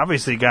 Well, she's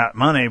obviously got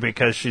money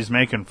because she's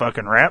making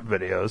fucking rap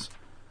videos.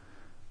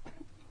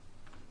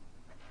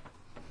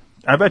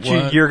 I bet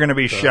you're going to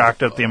be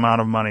shocked at the amount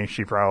of money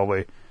she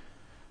probably.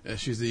 Yeah,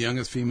 she's the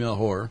youngest female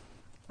whore.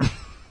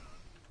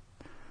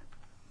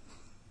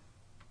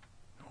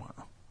 Wow.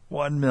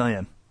 1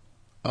 million.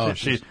 Oh,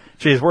 she's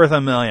worth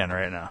 $1 million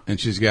right now, and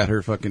she's got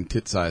her fucking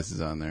tit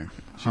sizes on there.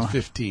 She's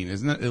 15,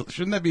 isn't that?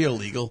 Shouldn't that be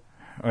illegal?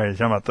 Wait, you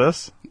talking about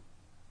this?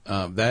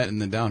 That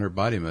and then down her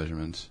body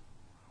measurements.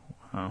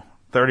 Oh,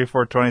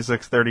 34,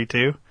 26,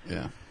 32?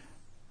 Yeah.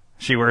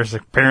 She wears,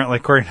 apparently,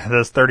 according to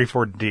this,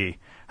 34D.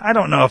 I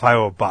don't know if I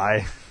will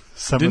buy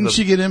some Didn't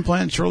she get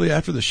implants shortly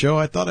after the show?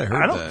 I thought I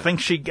heard that. I don't think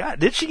she got...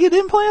 Did she get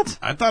implants?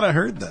 I thought I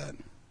heard that.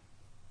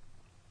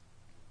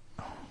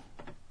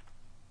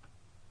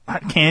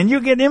 Can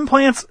you get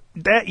implants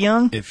that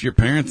young? If your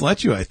parents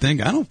let you, I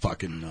think. I don't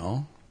fucking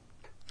know.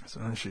 So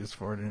she's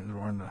 40 and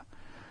born to...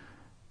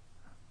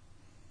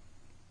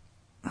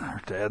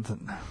 Her dad's...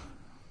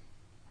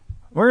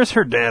 Where is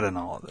her dad in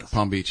all of this?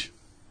 Palm Beach.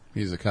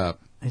 He's a cop.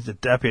 He's a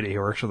deputy. He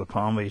works for the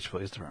Palm Beach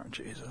Police Department.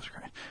 Jesus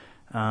Christ.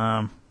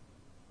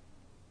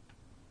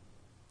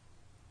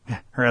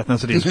 Her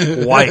ethnicity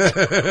is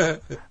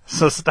white.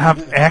 So stop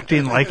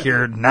acting like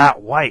you're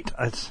not white.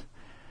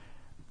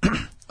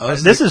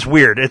 This is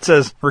weird. It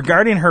says,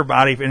 regarding her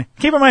body...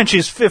 Keep in mind,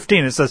 she's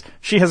 15. It says,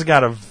 she has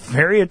got a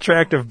very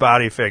attractive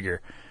body figure.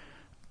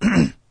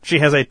 She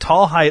has a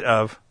tall height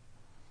of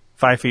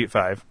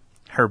 5'5".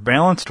 Her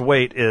balanced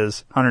weight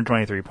is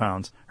 123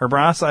 pounds. Her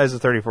bra size is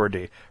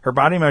 34D. Her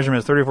body measurement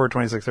is 34,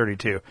 26,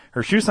 32.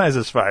 Her shoe size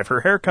is 5.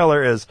 Her hair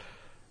color is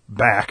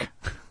back.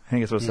 I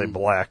think it's supposed to say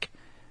black.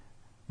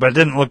 But it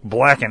didn't look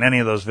black in any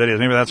of those videos.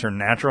 Maybe that's her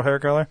natural hair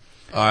color.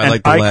 I and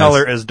like the eye last,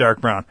 color is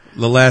dark brown.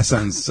 The last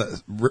sentence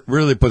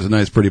really puts a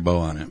nice, pretty bow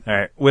on it. All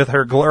right. With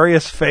her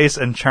glorious face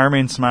and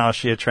charming smile,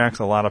 she attracts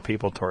a lot of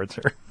people towards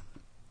her.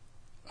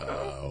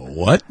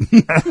 What?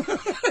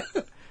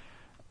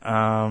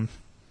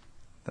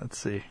 Let's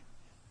see.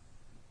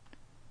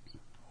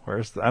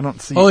 Where's I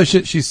don't see. Holy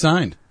shit! She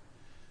signed.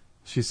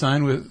 She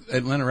signed with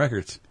Atlanta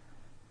Records.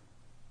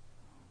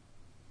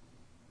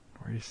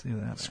 Where do you see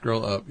that?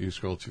 Scroll up. You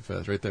scroll too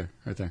fast. Right there.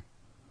 Right there.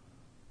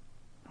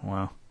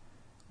 Wow.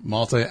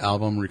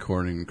 Multi-album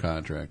recording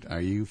contract.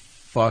 Are you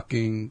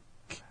fucking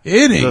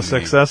kidding The me?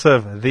 success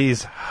of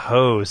these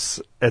hoes.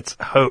 It's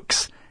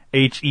hoax.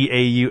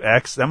 Heaux.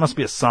 That must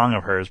be a song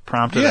of hers.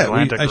 Prompted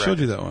Atlantic. I showed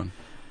you that one.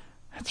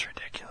 That's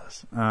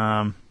ridiculous.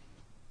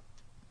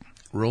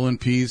 Rollin'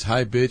 Peas,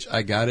 Hi Bitch,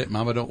 I Got It,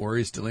 Mama Don't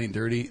Worry, Still Ain't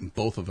Dirty, and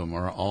both of them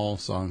are all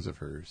songs of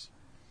hers.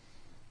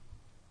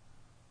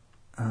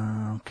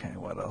 Okay,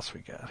 what else we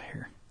got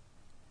here?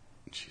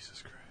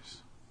 Jesus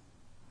Christ.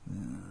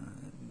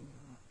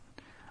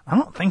 I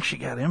don't think she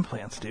got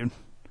implants, dude.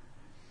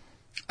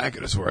 I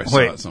could have swore I saw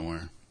it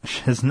somewhere.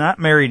 She's not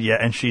married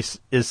yet, and she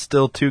is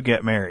still to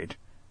get married.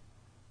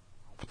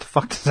 What the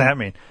fuck does that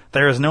mean?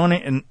 There is no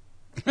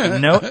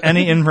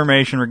any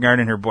information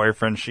regarding her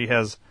boyfriend. She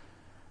has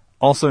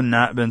also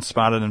not been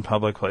spotted in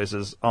public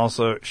places.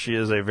 Also, she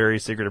is a very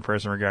secretive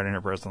person regarding her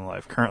personal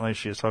life. Currently,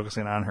 she is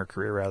focusing on her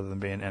career rather than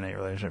being in a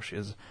relationship. She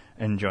is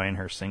enjoying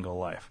her single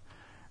life.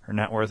 Her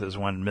net worth is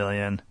 $1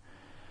 million.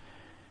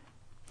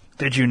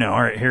 Did you know?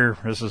 All right, here,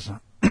 this is...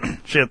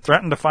 She had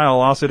threatened to file a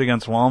lawsuit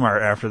against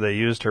Walmart after they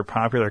used her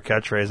popular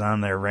catchphrase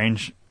on their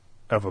range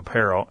of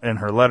apparel. In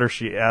her letter,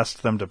 she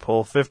asked them to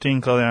pull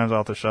 15 clothing items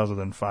off the shelves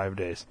within 5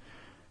 days.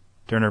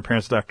 During her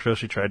appearance at Dr. Phil,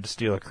 she tried to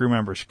steal a crew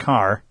member's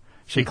car.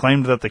 She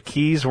claimed that the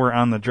keys were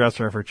on the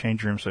dresser of her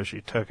change room, so she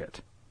took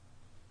it.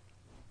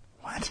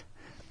 What?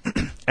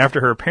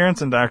 After her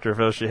appearance in Dr.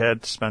 Phil, she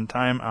had to spend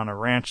time on a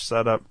ranch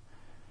set up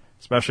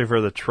especially for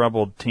the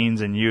troubled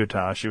teens in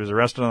Utah. She was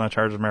arrested on the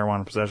charge of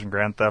marijuana possession,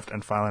 grand theft,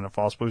 and filing a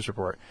false police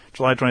report.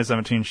 July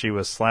 2017, she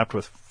was slapped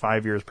with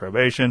 5 years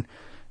probation.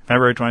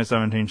 February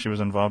 2017, she was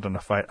involved in a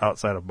fight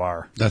outside a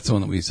bar. That's the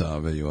one that we saw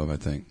a video of, I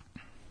think.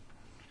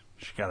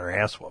 She got her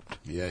ass whooped.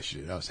 Yeah, she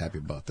did. I was happy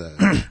about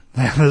that.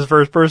 This is the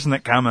first person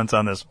that comments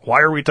on this. Why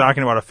are we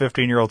talking about a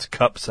 15-year-old's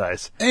cup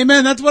size?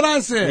 Amen, that's what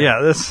I said.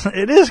 Yeah,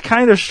 it is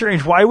kind of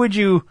strange. Why would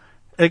you...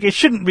 Like, it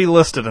shouldn't be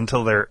listed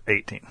until they're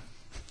 18.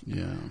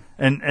 Yeah.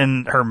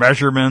 And her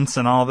measurements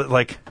and all that.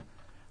 Like,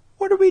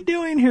 what are we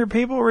doing here,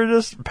 people? We're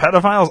just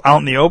pedophiles out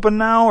in the open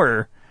now?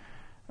 Or,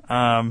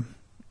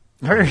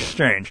 very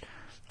strange.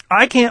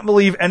 I can't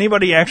believe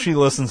anybody actually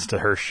listens to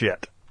her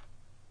shit.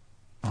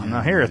 Well,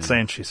 now here it's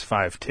saying she's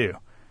 5'2".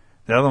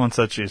 The other one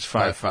said she's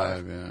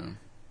 5'5". Yeah.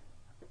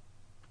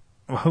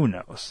 Well, who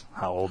knows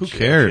how old Who she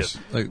cares? is?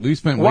 Like, we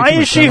spent way Why too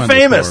much is she time on this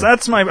famous? for her.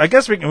 That's my... I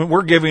guess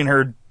we're giving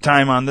her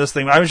time on this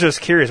thing. I was just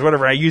curious.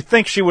 Whatever. You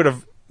think she would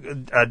have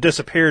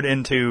disappeared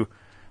into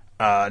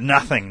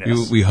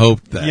nothingness. We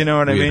hoped that. You know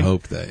what I mean? We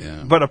hoped that,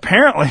 yeah. But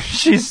apparently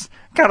she's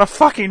got a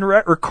fucking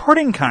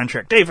recording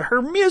contract. Dave,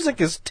 her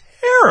music is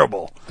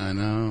terrible. I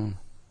know.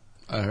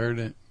 I heard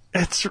it.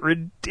 It's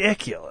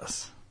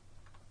ridiculous.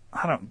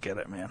 I don't get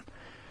it, man.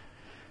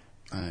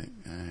 I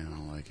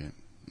don't like it.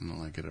 I don't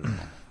like it at all.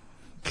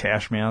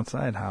 Cash Me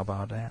Outside, how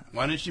about that?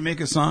 Why didn't she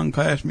make a song,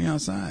 Cash Me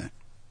Outside?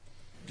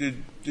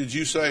 Did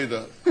you say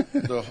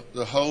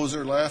the hoes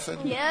are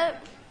laughing?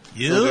 Yep.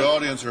 So the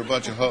audience are a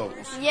bunch of hoes.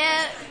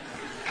 Yep.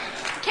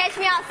 Catch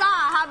me outside.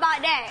 How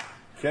about that?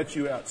 Catch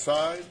you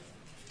outside?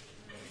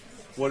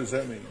 What does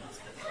that mean?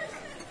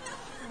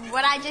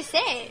 What I just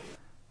said.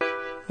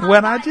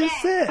 What I just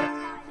said.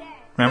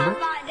 Remember? How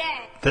about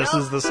that? This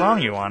is the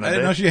song you wanted. I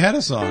didn't know she had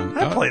a song.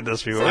 I played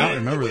this before. I don't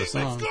remember the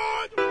song. How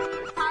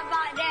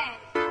about that?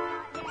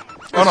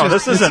 Oh no,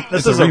 this isn't.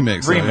 This is a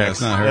remix. Remix. Yeah,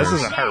 it's not her. This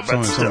isn't her, but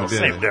Someone still, did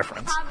same it.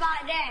 difference. How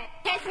about that?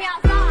 Catch me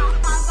outside.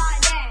 How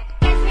about that?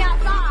 Catch me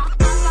outside.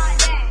 How about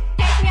that?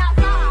 Catch me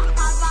outside.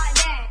 How about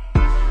that?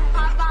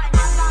 How about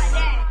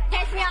that?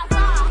 Catch me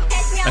outside.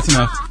 Catch me outside. That's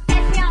enough.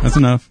 Catch me outside. That's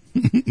enough.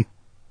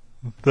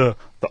 The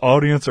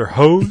audience are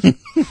hoes.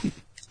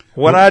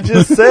 What I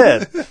just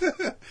said.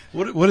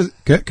 What is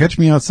Catch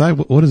Me Outside?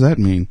 What does that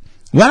mean?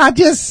 What I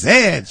just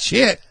said.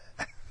 Shit.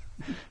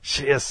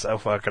 She is so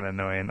fucking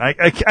annoying.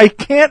 I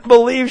can't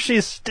believe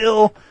she's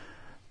still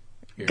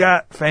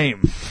got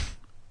fame.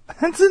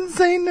 That's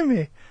insane to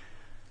me.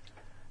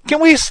 Can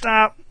we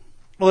stop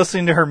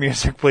listening to her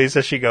music, please,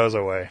 as she goes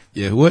away?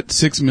 Yeah, what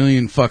 6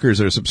 million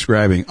fuckers are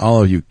subscribing?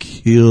 All of you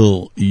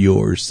kill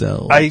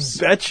yourselves. I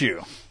bet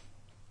you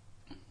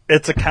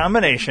it's a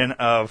combination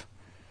of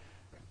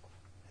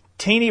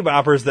teeny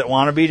boppers that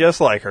want to be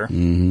just like her,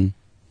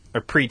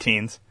 or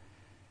preteens,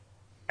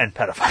 and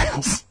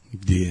pedophiles.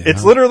 Yeah.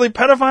 It's literally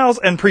pedophiles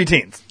and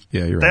preteens.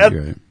 Yeah, you're right.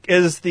 That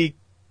is the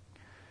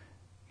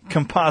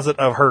composite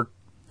of her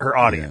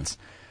audience.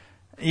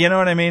 You know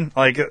what I mean?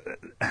 Like,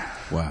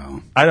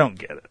 wow. I don't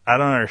get it. I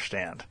don't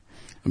understand.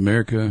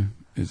 America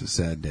is a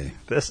sad day.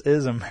 This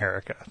is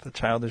America, the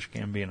Childish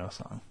Gambino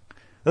song.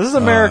 This is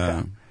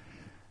America.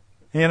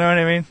 You know what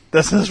I mean?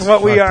 This is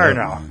what we are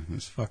now. Man.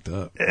 It's fucked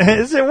up.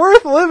 Is it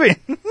worth living?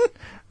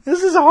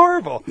 This is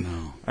horrible.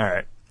 No. All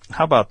right.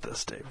 How about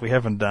this, Dave? We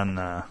haven't done...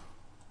 I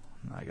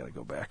got to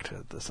go back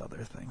to this other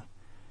thing.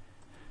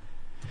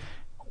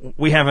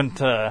 We haven't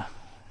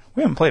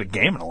played a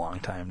game in a long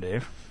time,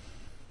 Dave.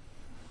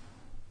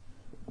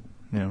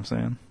 You know what I'm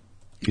saying?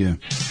 Yeah.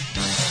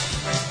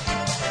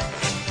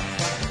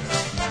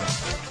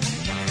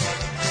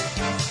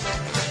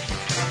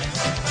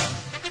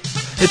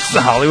 It's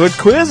the Hollywood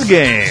Quiz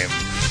Game.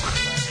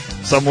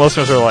 Some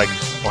listeners are like,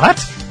 what?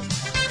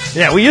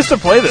 Yeah, we used to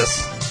play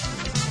this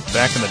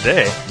back in the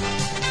day.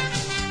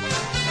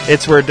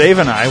 It's where Dave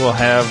and I will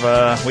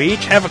have, we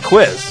each have a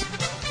quiz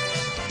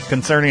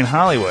concerning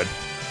Hollywood.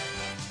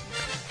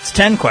 It's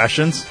 10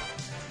 questions.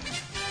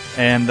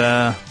 And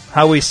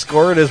how we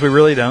score it is we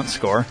really don't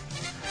score.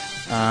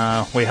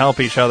 We help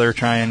each other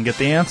try and get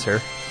the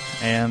answer.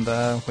 And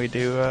we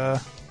do,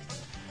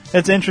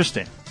 it's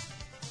interesting.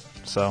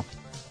 So...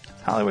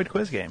 Hollywood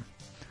Quiz Game.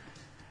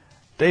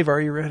 Dave, are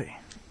you ready?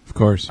 Of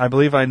course. I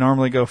believe I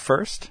normally go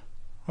first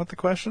with the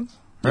questions,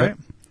 right? Yep.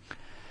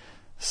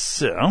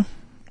 So,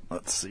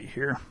 let's see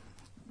here.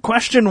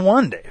 Question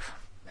 1, Dave.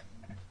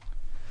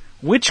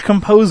 Which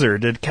composer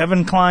did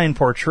Kevin Kline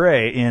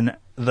portray in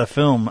the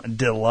film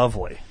De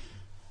Lovely?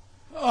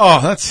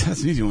 Oh, that's an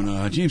easy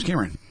one. James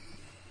Cameron.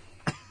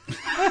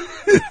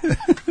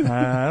 I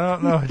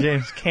don't know if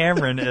James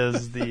Cameron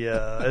is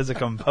a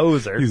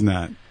composer. He's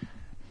not.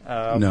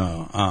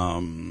 No.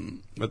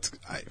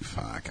 I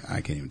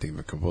can't even think of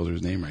a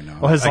composer's name right now.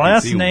 Well, his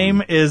last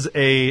name is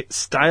a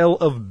style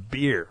of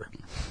beer.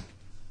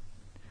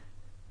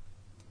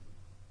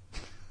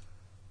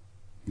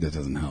 That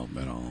doesn't help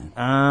at all.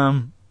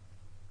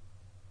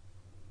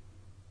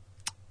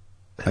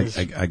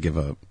 I give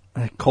up.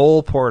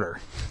 Cole Porter.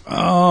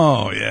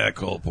 Oh, yeah,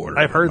 Cole Porter.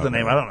 I've heard the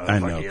name. I don't know. I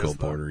know Cole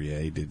Porter. Yeah,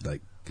 he did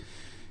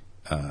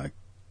I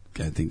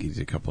think he did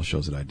a couple of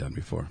shows that I'd done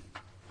before.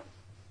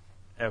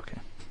 Okay.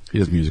 He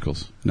does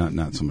musicals.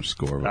 Not so much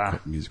score,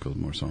 but musicals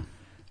more so.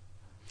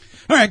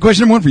 All right,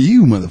 question number 1 for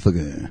you,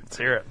 motherfucker. Let's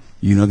hear it.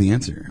 You know the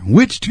answer.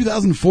 Which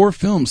 2004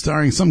 film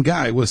starring some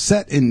guy was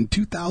set in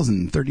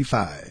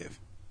 2035?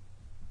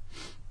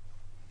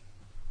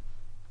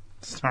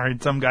 Starring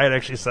some guy that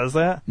actually says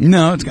that?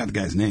 No, it's got the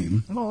guy's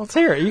name. Well, let's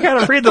hear it. You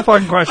got to read the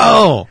fucking question.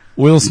 Oh,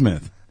 Will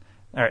Smith.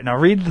 All right, now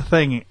read the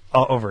thing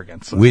all over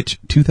again. So. Which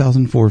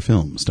 2004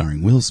 film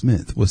starring Will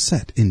Smith was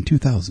set in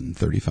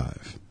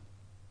 2035?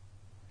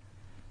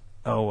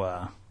 Oh,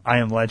 I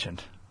Am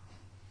Legend.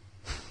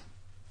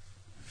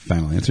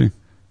 Final answer?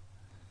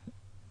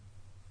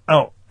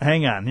 Oh,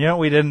 hang on. You know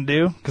what we didn't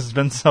do? Because it's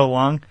been so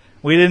long.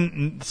 We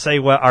didn't say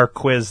what our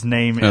quiz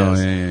name is. Oh,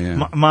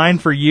 yeah. Mine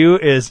for you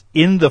is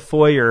In the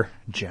Foyer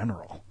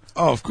General.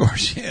 Oh, of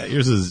course. Yeah,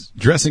 yours is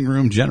Dressing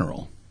Room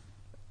General.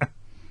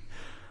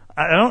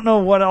 I don't know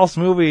what else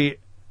movie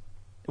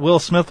Will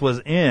Smith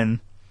was in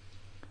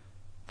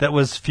that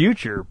was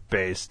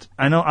future-based.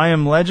 I know I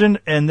Am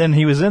Legend, and then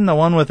he was in the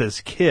one with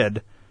his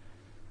kid,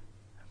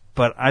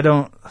 but I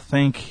don't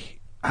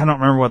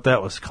remember what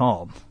that was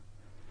called.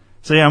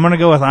 So yeah, I'm going to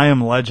go with I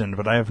Am Legend,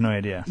 but I have no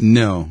idea.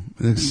 No.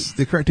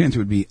 The correct answer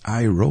would be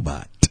I,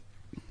 Robot.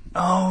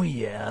 Oh,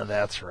 yeah,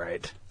 that's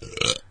right.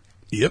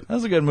 Yep. That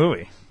was a good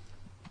movie.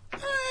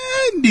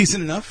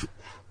 Decent enough.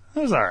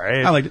 That was all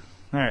right. I liked it.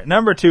 All right,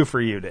 number 2 for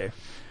you, Dave.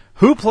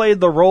 Who played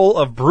the role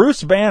of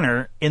Bruce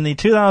Banner in the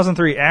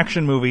 2003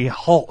 action movie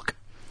Hulk?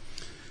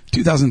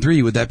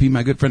 2003, would that be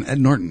my good friend Ed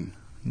Norton?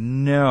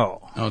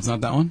 No. Oh, it's not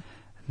that one?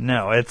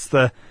 No, it's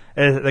the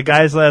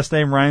guy's last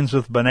name rhymes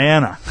with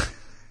banana.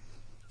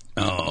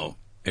 Oh,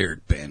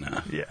 Eric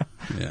Bana. Yeah.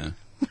 Yeah.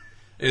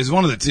 It was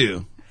one of the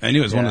two. I knew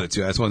it was one of the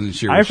two. I just wasn't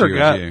sure. I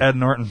forgot Ed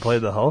Norton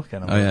played the Hulk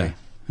in a movie. Oh,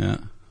 yeah.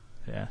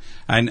 Yeah.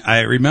 I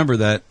remember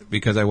that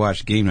because I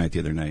watched Game Night the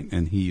other night,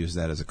 and he used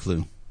that as a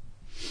clue.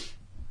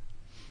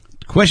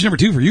 Question number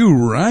 2 for you,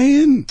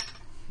 Ryan.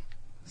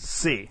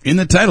 C. In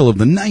the title of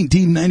the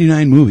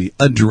 1999 movie,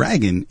 a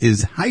dragon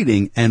is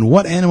hiding, and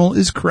what animal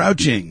is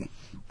crouching?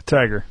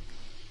 Tiger.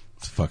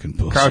 It's fucking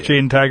bullshit.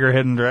 Crouching Tiger,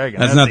 Hidden Dragon.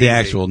 That's not the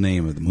actual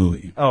name of the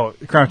movie. Oh,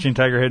 Crouching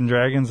Tiger, Hidden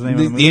Dragon's the name of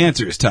the movie? The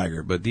answer is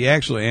Tiger, but the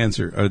actual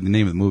answer, or the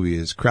name of the movie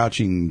is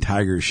Crouching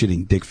Tiger,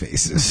 Shitting Dick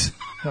Faces.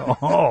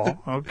 Oh,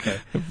 okay.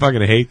 I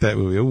fucking hate that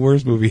movie. The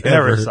worst movie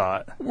ever. Never saw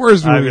it.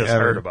 Worst movie I just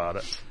ever. heard about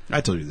it.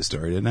 I told you the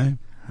story, didn't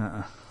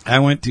I?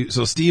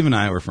 So Steve and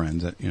I were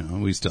friends.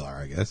 We still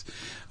are, I guess.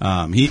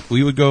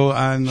 We would go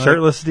on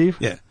Shirtless Steve?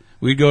 Yeah.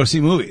 We'd go see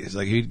movies.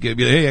 Like, he'd be like,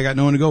 hey, I got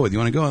no one to go with. You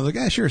want to go? I was like,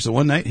 yeah, sure. So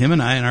one night, him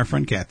and I and our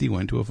friend Kathy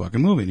went to a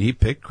fucking movie, and he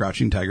picked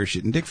Crouching Tiger,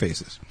 Shitting Dick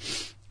Faces.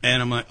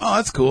 And I'm like, oh,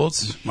 that's cool.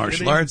 It's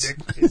martial arts.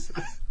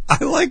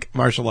 I like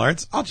martial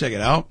arts. I'll check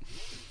it out.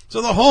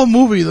 So the whole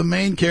movie, the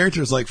main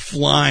character is like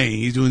flying.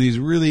 He's doing these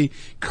really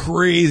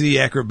crazy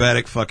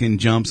acrobatic fucking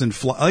jumps and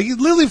like he's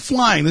literally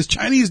flying. This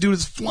Chinese dude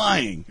is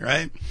flying,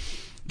 right?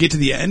 Get to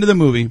the end of the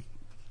movie,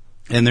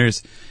 and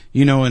there's,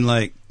 in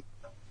like,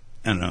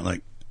 I don't know,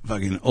 like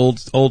fucking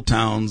old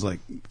towns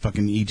like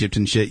fucking Egypt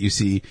and shit. You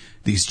see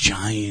these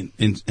giant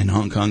in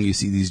Hong Kong. You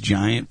see these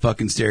giant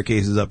fucking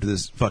staircases up to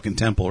this fucking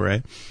temple,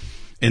 right?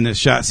 And the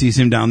shot sees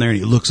him down there, and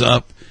he looks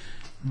up,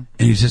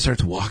 and he just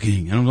starts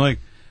walking. And I'm like,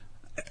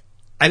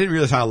 I didn't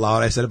realize how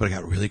loud I said it, but I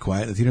got really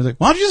quiet. The theater's like,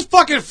 why don't you just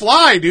fucking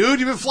fly, dude?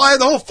 You've been flying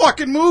the whole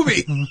fucking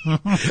movie.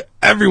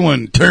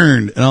 Everyone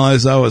turned, and all I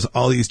saw was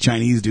all these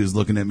Chinese dudes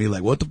looking at me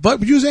like, what the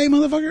fuck would you say,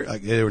 motherfucker?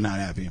 Like, they were not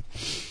happy.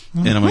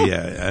 And I'm like,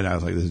 yeah. And I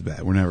was like, this is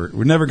bad.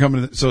 We're never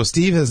coming to So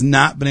Steve has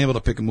not been able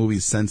to pick a movie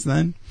since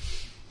then.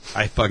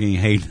 I fucking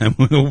hate that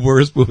movie. The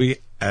worst movie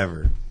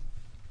ever.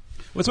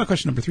 What's my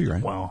question number 3,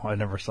 Ryan? Wow, I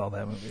never saw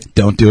that movie.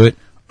 Don't do it.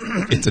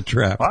 It's a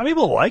trap. A lot of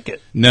people like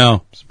it. No.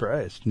 I'm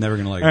surprised. Never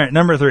gonna like it. All right,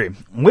 number 3.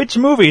 Which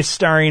movie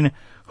starring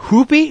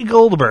Whoopi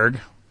Goldberg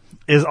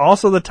is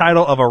also the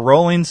title of a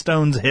Rolling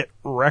Stones hit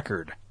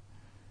record?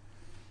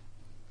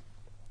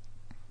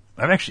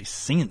 I've actually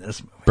seen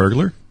this movie.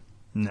 Burglar?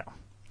 No.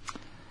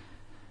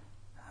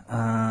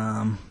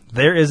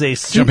 There is a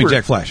Jumping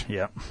Jack Flash.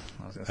 Yep.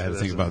 I had to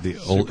think about the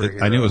old.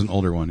 I knew it was an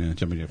older one. Yeah,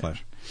 Jumping Jack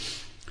Flash.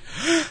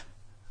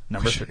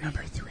 Number 3.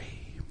 Number 3.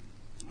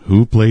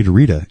 Who played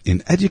Rita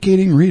in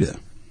Educating Rita?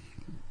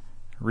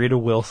 Rita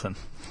Wilson.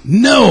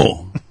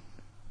 No.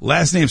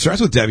 Last name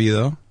starts with W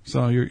though,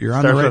 so you're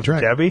on the right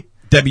track. Debbie?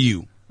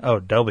 W. Oh,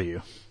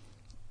 W.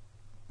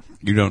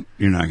 You're not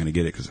going to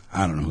get it because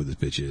I don't know who this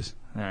bitch is.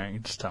 All right, you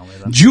just tell me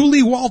then.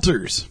 Julie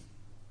Walters.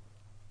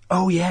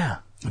 Oh yeah,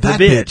 that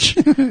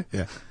bitch.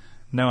 Yeah.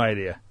 No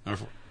idea. Number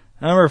 4.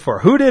 Number 4.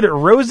 Who did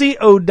Rosie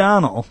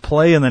O'Donnell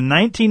play in the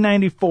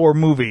 1994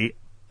 movie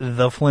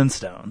The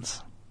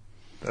Flintstones?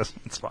 This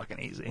one's fucking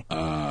easy.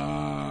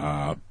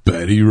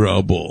 Betty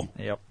Rubble.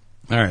 Yep.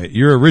 All right,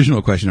 your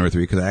original question number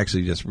 3, because I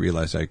actually just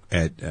realized I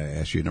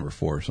asked you number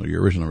 4. So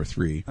your original number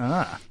 3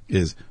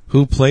 is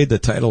who played the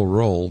title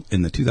role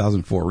in the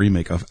 2004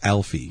 remake of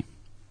Alfie?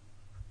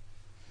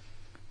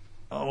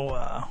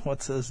 Oh,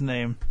 what's his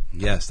name?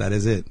 Yes, that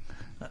is it.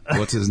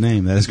 What's his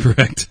name? That is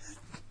correct.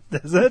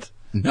 Is it?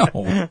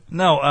 No.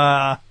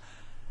 No,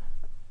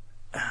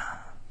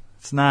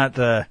 it's not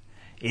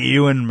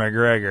Ewan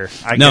McGregor.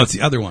 It's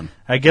the other one.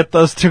 I get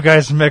those two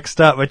guys mixed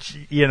up, but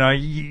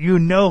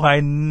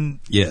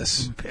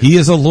Yes. He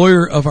is a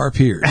lawyer of our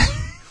peers.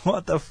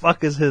 What the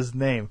fuck is his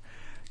name?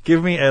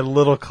 Give me a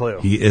little clue.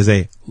 He is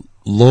a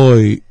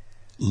lawyer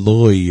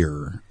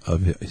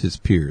of his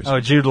peers. Oh,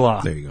 Jude Law.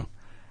 There you go.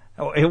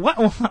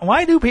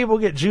 Why do people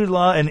get Jude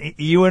Law and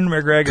Ewan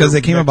McGregor? Because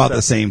they came about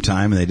the same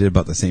time and they did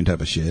about the same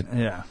type of shit.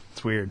 Yeah,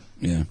 it's weird.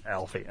 Yeah.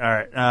 Alfie. All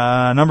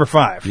right, number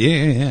 5. Yeah.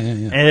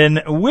 In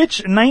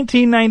which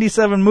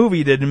 1997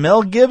 movie did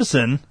Mel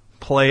Gibson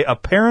play a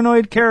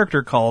paranoid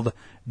character called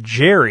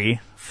Jerry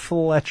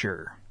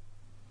Fletcher?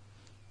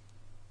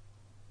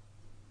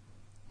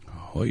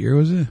 What year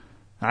was it?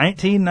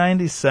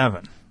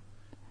 1997.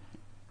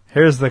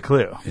 Here's the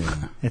clue.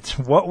 Yeah. It's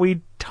what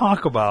we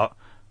talk about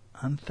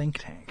on Think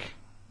Tank.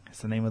 It's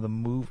the name of the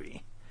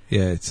movie.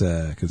 Yeah, it's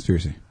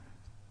Conspiracy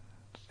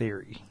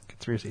Theory.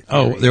 Conspiracy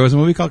Theory. Oh, there was a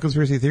movie called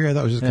Conspiracy Theory? I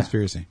thought it was just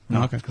Conspiracy.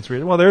 No, okay.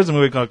 Conspiracy. Well, there's a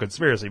movie called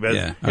Conspiracy, but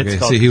yeah. it's Okay,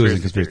 called see, he was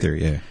in Conspiracy Conspiracy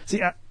Theory, yeah.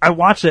 See, I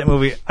watched that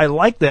movie. I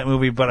like that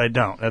movie, but I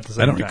don't at the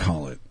same time. I don't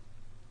recall it.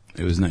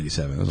 It was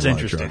 97. That was It's a lot of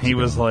interesting. drugs He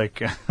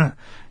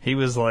ago.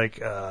 was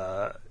like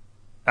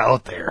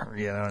out there,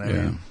 you know what I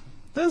Yeah. mean?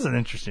 That was an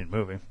interesting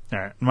movie. All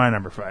right, my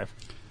number 5.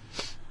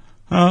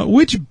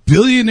 Which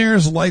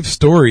billionaire's life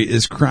story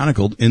is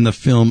chronicled in the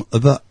film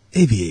The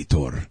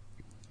Aviator?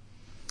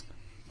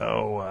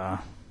 Oh,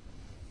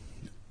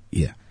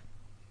 yeah.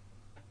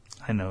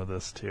 I know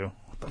this too.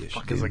 What the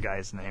fuck is the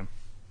guy's name?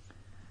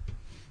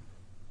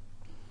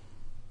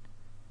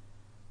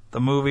 The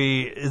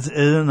movie is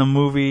in the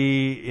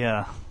movie.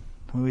 Yeah,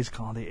 the movie's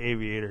called The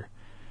Aviator.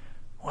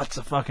 What's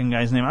the fucking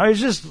guy's name? I was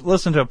just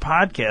listening to a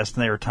podcast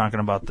and they were talking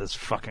about this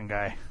fucking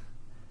guy.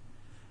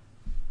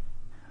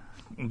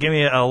 Give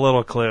me a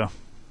little clue,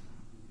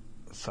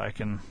 so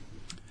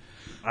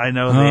I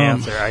know the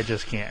answer. I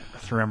just can't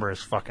remember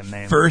his fucking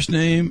name. First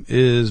name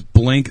is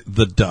Blink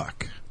the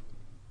Duck.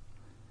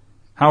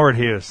 Howard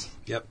Hughes.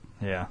 Yep.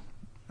 Yeah.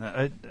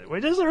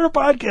 We just heard a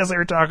podcast they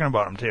were talking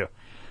about him too.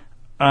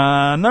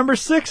 Number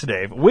 6,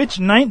 Dave. Which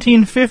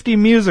 1950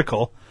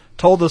 musical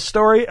told the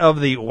story of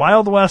the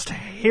Wild West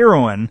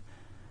heroine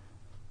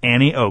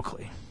Annie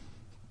Oakley?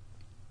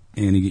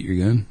 Annie, get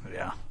your gun.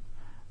 Yeah.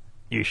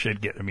 You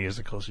should get the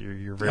musicals.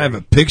 You're very... I have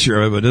a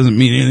picture of it, but it doesn't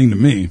mean anything to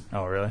me.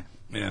 Oh, really?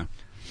 Yeah.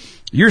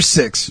 You're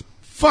 6.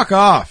 Fuck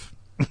off.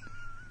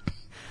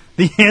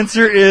 The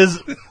answer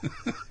is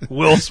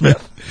Will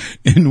Smith.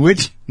 In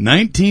which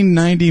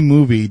 1990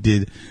 movie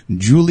did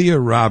Julia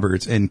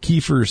Roberts and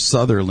Kiefer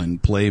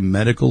Sutherland play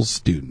medical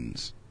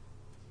students?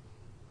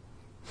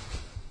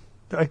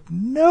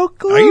 No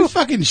clue. Are you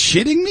fucking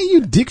shitting me,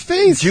 you dick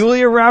face?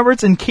 Julia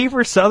Roberts and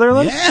Kiefer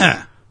Sutherland?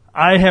 Yeah.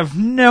 I have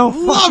no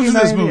Loves fucking this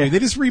idea. movie. They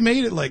just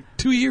remade it like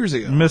 2 years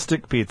ago.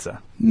 Mystic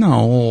Pizza.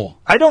 No.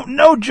 I don't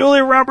know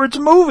Julia Roberts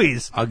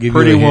movies. I'll give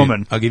Pretty you a hint.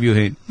 Woman. I'll give you a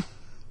hint.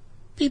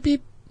 Beep,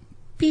 beep.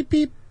 Beep,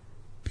 beep.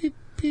 Beep,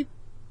 beep.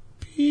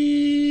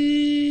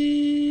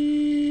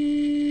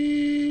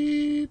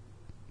 Beep.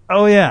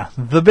 Oh yeah,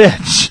 The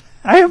Bitch.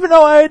 I have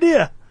no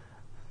idea.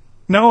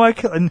 No, I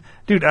couldn't.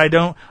 Dude, I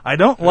don't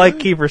like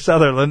Kiefer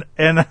Sutherland,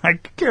 and I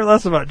care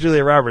less about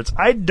Julia Roberts.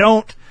 I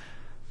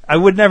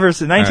would never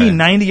say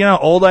 1990. You know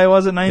how old I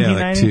was at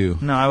 1990? Yeah, like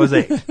 2. No, I was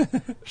 8,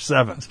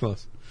 7. That's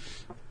close.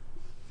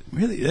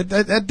 Really?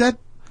 That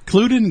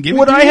Clue didn't give it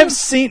Would to I you? have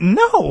seen?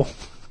 No.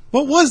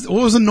 What was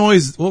the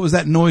noise? What was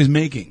that noise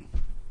making?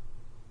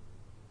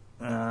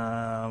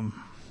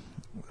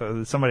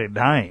 Somebody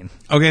dying.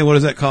 Okay, what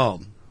is that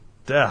called?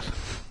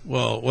 Death.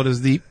 Well, what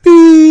is the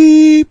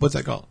beep? What's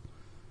that called?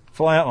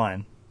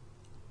 Flatline.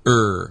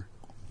 Put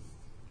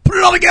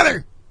it all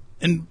together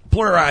and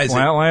pluralize it.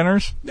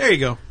 Flatliners. There you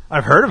go.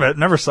 I've heard of it.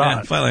 Never saw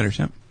it. Flatliners.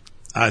 Yeah.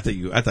 I thought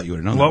you would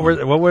have known.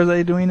 What were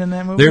they doing in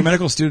that movie? They were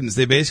medical students.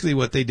 They basically,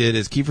 what they did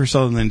is Kiefer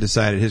Sutherland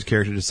his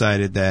character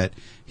decided that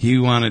he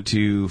wanted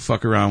to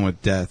fuck around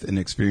with death and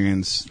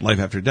experience life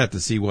after death to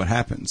see what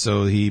happened.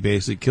 So he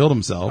basically killed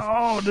himself.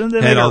 Oh, didn't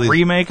they make a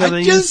remake of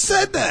these? I just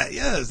said that.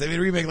 Yes, they made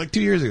a remake like 2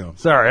 years ago.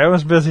 Sorry, I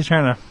was busy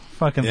trying to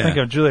fucking think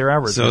of Julia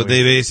Roberts. So movies.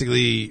 they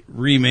basically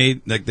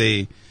remade, like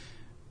they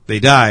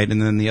died,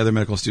 and then the other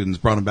medical students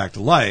brought him back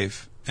to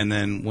life. And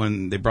then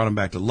when they brought him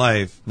back to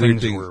life,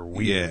 Things were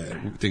weird.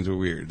 Yeah, things were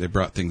weird. They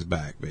brought things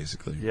back,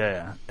 basically.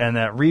 Yeah, and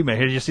that remake.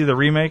 Did you see the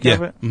remake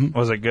of it? Mhm.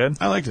 Was it good?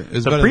 I liked it. It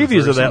was the better than the previews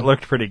of first that one.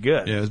 looked pretty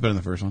good. Yeah, it was better than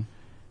the first one.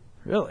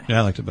 Really? Yeah,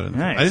 I liked it better than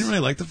the first Nice. one. I didn't really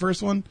like the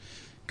first one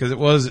because it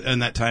was, in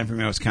that time for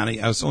me,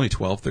 I was only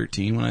 12,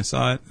 13 when I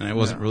saw it, and I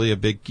wasn't really a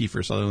big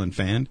Kiefer Sutherland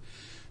fan.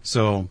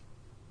 So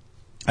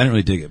I didn't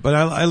really dig it, but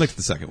I liked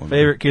the second one.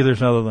 Favorite Kiefer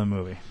Sutherland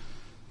movie?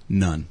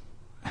 None.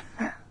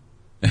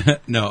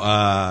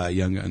 No,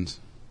 Young Guns.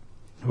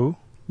 Who?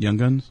 Young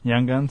Guns?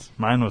 Young Guns?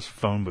 Mine was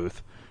Phone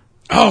Booth.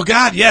 Oh,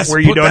 God, yes. Where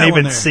you Put don't that even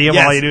one there. see him,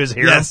 Yes. all you do is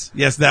hear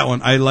Yes, that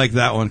one. I like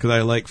that one because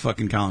I like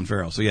fucking Colin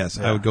Farrell. So, yes,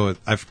 I would go with...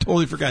 I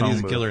totally forgot Phone he's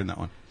a Booth. killer in that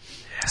one.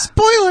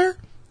 Spoiler!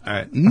 All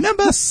right,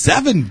 number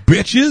 7,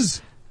 bitches.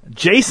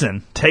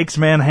 Jason Takes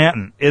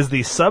Manhattan is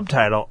the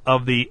subtitle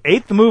of the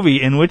 8th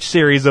movie in which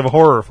series of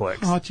horror flicks?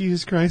 Oh,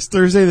 Jesus Christ.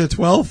 Thursday the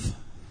 12th?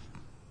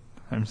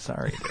 I'm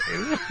sorry,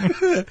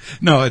 Dave.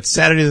 No, it's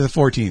Saturday the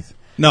 14th.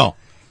 No,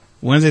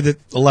 Wednesday the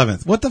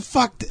 11th. What the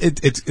fuck?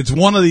 It's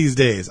one of these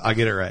days. I'll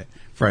get it right.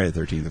 Friday the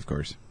 13th, of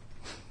course.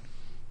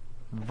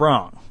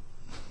 Wrong.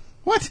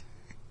 What?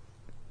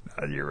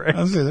 You're right.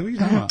 I was gonna say, what are you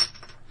talking about?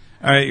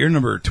 All right, you're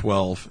number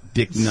 12,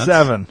 Dick Nuts.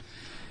 7.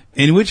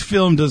 In which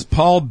film does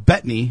Paul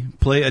Bettany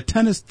play a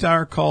tennis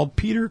star called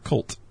Peter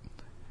Colt?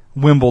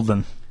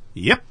 Wimbledon.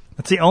 Yep.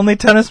 That's the only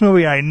tennis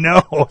movie I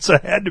know, so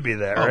it had to be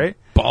that, right?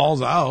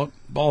 Balls Out.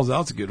 Balls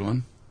Out's a good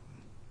one.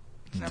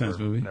 Tennis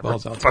movie. Never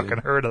Balls Out's fucking good.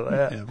 heard of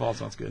that. Yeah,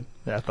 Balls Out's good.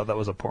 Yeah, I thought that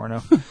was a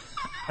porno.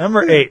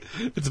 Number 8.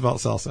 It's about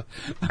salsa.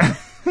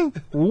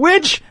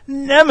 Which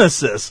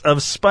nemesis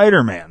of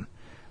Spider-Man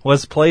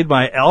was played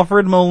by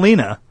Alfred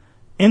Molina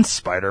in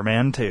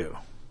Spider-Man 2?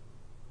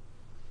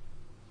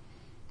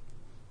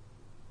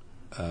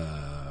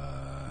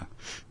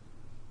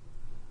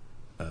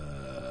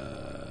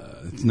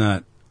 It's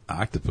not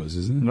Octopus,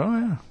 is it? Oh,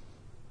 yeah.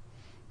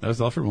 That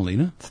was Alfred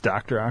Molina? It's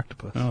Dr.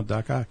 Octopus. Oh,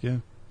 Doc Ock, yeah.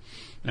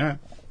 All right.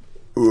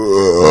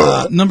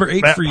 Number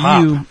 8 That for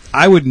pop. you.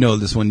 I would know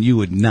this one. You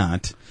would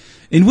not.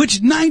 In which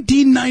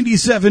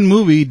 1997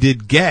 movie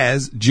did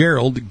Gaz,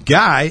 Gerald,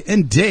 Guy,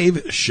 and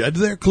Dave shed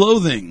their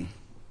clothing?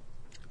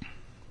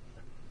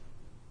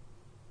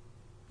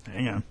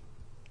 Hang on.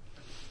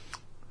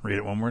 Read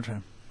it one more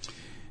time.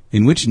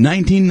 In which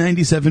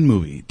 1997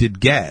 movie did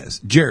Gaz,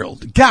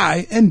 Gerald,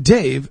 Guy, and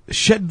Dave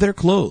shed their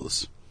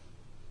clothes?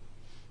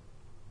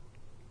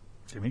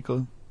 Give me a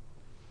clue.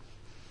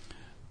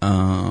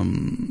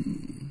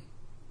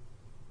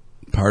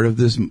 Part of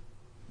this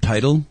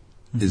title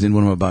is in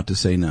what I'm about to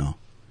say now.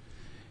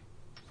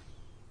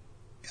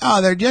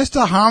 Oh, they're just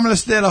a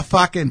harmless little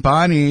fucking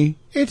bunny.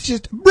 It's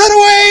just, run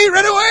away,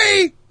 run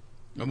away!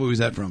 What movie is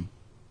that from?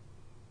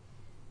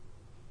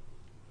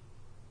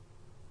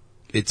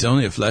 It's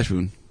only a flesh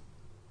wound.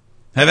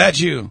 Have at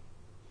you.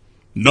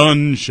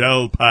 None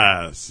shall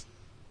pass.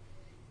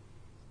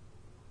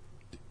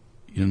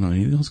 You don't know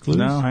any of those clues?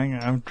 No, hang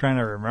on. I'm trying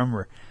to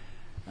remember.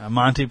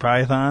 Monty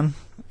Python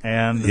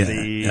and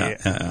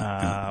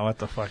what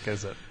the fuck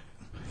is it?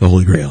 The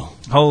Holy Grail.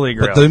 Holy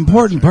Grail. But the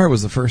important part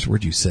was the first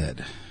word you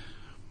said.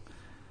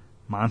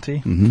 Monty?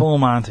 Mhm. Full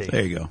Monty.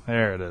 There you go.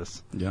 There it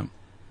is. Yep.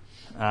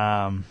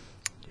 Yeah.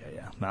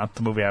 Not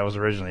the movie I was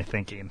originally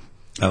thinking.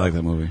 I like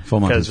that movie. Full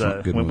Monty's Because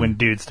a good when movie.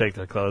 dudes take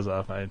their clothes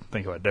off, I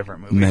think of a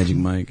different movie. Magic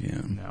Mike,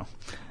 yeah. No.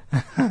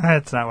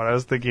 That's not what I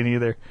was thinking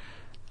either.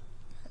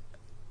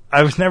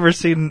 I've never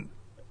seen...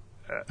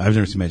 I've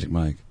never seen Magic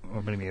Mike.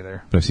 Well, me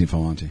neither. But I've seen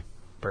Full Monty.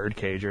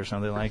 Birdcage or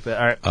something like that.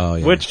 All right. Oh,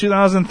 yeah. Which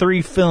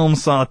 2003 film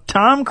saw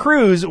Tom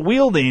Cruise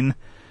wielding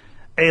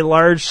a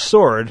large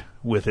sword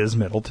with his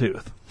middle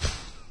tooth.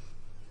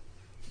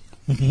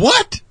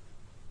 What?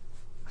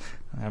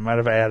 I might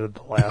have added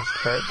the last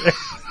part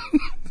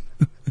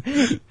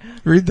there.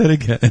 Read that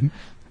again.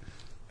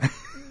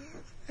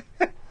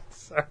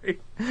 Sorry.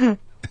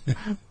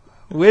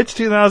 Which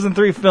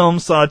 2003 film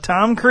saw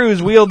Tom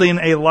Cruise wielding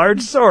a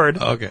large sword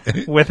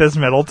with his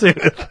middle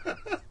tooth?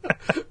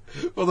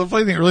 Well, the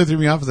funny thing that really threw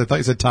me off is I thought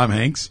you said Tom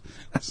Hanks.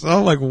 So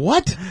I'm like,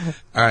 what?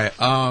 All right,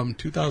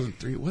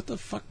 2003. What the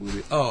fuck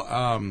movie?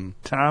 Oh,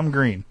 Tom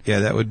Green. Yeah,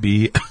 that would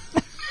be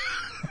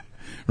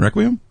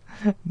Requiem?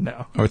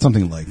 No. Or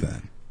something like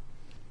that.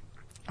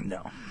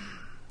 No.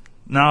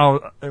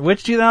 Now,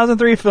 which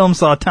 2003 film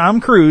saw Tom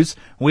Cruise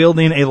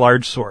wielding a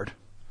large sword?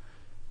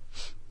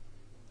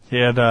 He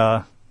had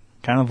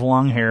kind of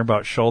long hair,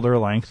 about shoulder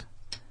length.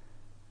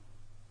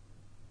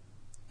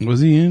 Was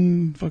he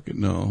in fucking...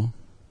 No.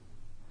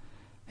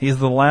 He's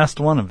the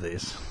last one of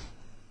these.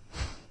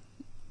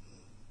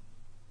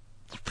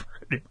 It's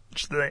pretty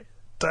much the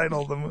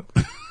title of the movie.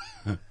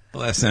 The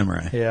Last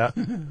Samurai. Yeah.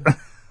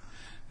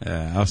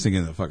 I was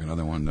thinking of the fucking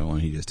other one, the one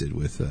he just did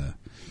with... that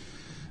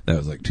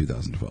was like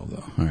 2012,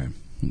 though. All right.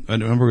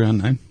 Number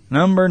 9?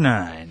 Number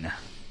 9.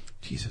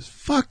 Jesus,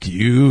 fuck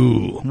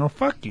you. No,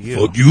 fuck you.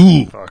 Fuck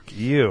you. Fuck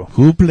you.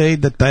 Who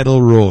played the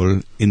title role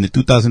in the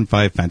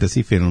 2005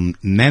 fantasy film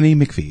Nanny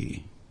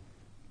McPhee?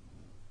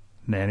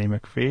 Nanny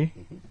McPhee?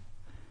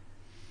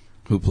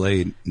 Who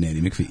played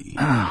Nanny McPhee?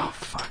 Oh,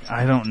 fuck.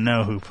 I don't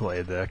know who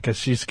played that, because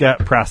she's got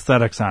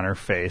prosthetics on her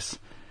face.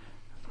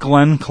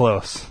 Glenn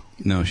Close.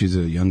 No, she's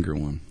a younger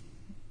one.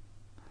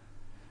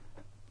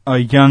 A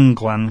young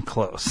Glenn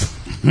Close.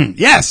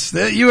 Yes,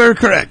 you are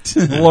correct.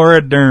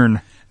 Laura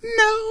Dern.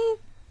 No.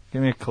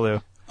 Give me a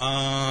clue.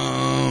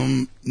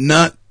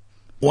 Not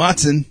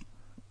Watson.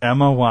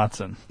 Emma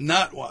Watson.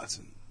 Not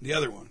Watson. The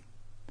other one.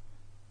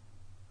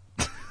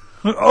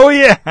 Oh,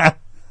 yeah.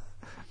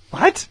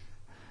 What?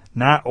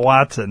 Not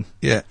Watson.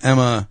 Yeah,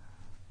 Emma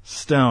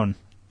Stone.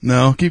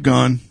 No, keep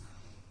going.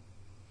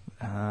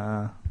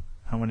 How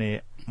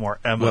many more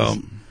Emmas?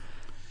 Well,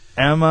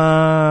 Emma.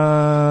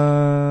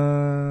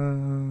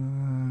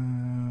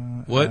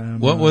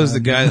 What was the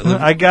guy that lived?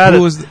 I got it.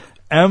 Was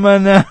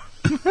Eminem.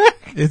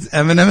 It's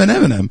Eminem and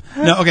Eminem.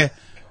 No, okay.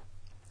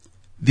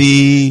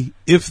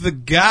 If the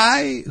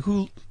guy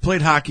who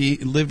played hockey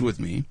and lived with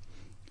me,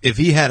 if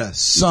he had a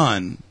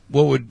son,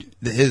 what would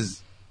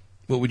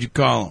you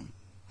call him?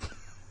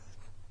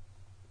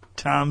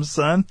 Tom's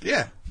son?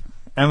 Yeah.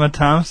 Emma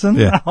Thompson?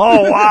 Yeah.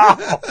 Oh,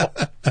 wow.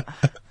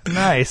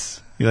 Nice.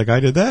 You like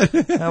I did that?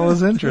 That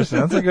was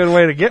interesting. That's a good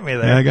way to get me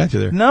there. Yeah, I got you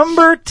there.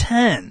 Number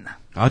 10.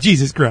 Oh,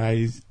 Jesus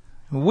Christ.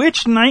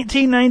 Which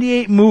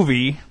 1998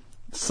 movie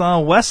saw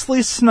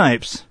Wesley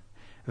Snipes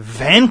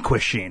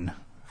vanquishing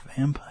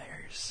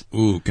vampires?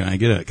 Ooh, can I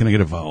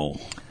get a vowel?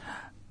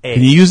 A.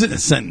 Can you use it in a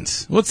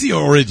sentence? What's the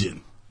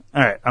origin?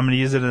 All right, I'm going to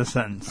use it in a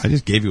sentence. I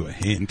just gave you a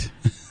hint.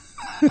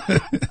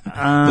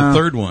 The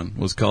third one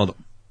was called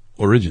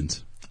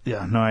Origins.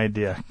 Yeah, no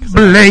idea.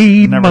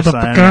 Blade, never saw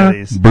any of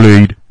these.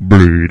 Blade.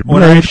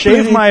 When I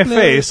shave my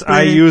face,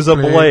 I use a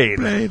blade.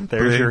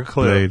 There's your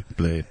clue.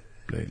 Blade.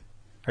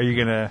 Are you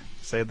going to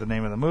say the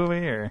name of the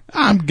movie, or?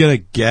 I'm going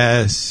to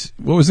guess.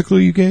 What was the clue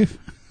you gave?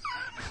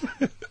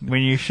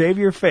 When you shave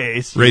your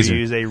face, you Razor.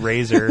 use a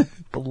razor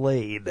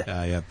blade.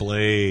 Yeah,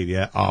 blade.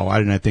 Yeah. Oh, why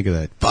didn't I think of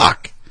that?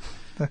 Fuck.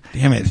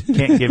 Damn it.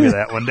 Can't give you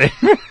that one, Dave.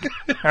 All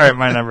right,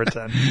 my number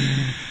 10.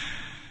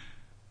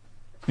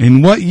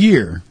 In what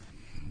year?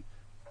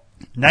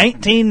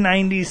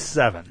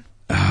 1997.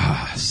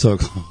 So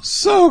close.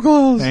 So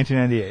close.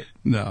 1998.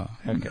 No.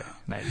 Okay,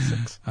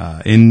 96.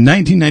 In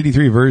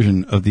 1993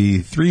 version of the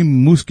Three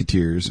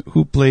Musketeers,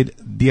 who played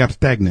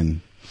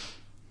D'Artagnan?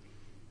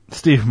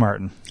 Steve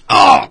Martin.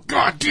 Oh,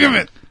 God damn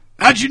it.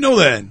 How'd you know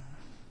that?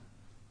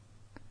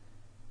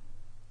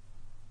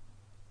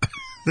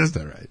 That's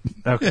not right.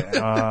 Okay.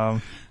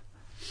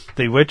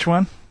 The which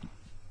one?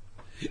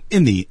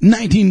 In the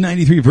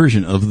 1993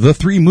 version of The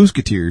Three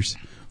Musketeers,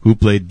 who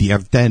played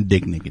D'Artagnan?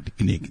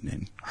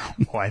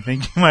 Well, I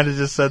think you might have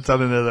just said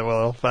something there that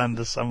will offend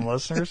to some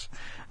listeners.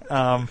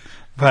 So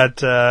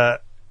I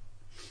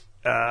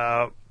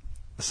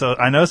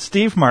know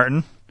Steve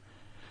Martin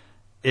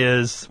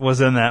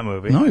was in that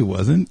movie. No, he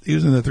wasn't. He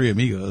was in The Three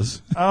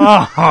Amigos.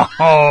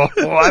 Oh,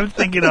 I'm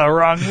thinking of the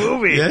wrong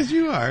movie. Yes,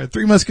 you are.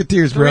 Three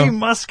Musketeers, bro. Three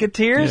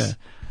Musketeers? Yeah.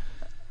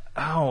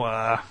 Oh,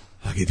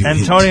 I'll give you a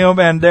Antonio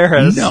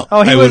Banderas. No,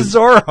 oh, he was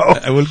Zorro.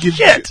 I will give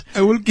Shit.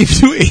 I will give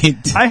you a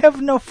hint. I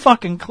have no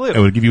fucking clue. I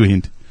will give you a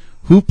hint.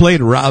 Who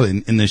played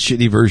Robin in the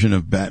shitty version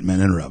of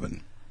Batman and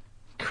Robin?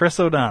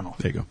 Chris O'Donnell.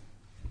 There you go.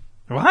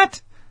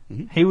 What?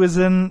 Mm-hmm. He was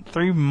in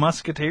Three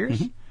Musketeers?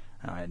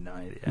 Mm-hmm. Oh, I had no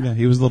idea. Yeah,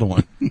 he was the little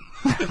one.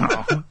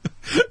 Oh.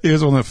 He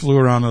was the one that flew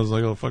around as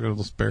like a fucking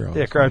little sparrow.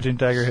 Yeah, Crouching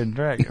Tiger, Hidden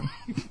Dragon.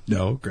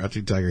 No,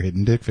 Crouching Tiger,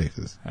 Hidden Dick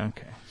Faces.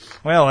 Okay.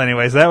 Well,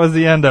 anyways, that was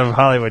the end of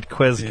Hollywood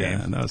Quiz Game.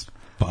 Yeah, that was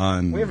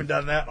fun. We haven't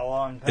done that in a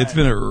long time. It's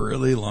been a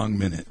really long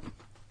minute.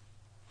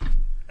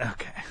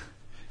 Okay.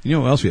 You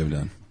know what else we haven't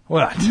done?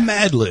 What?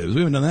 Mad Libs.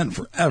 We haven't done that in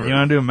forever. You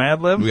want to do a Mad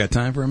Lib? We got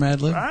time for a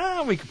Mad Lib?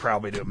 We could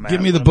probably do a Mad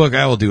Give me the Lib. book.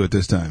 I will do it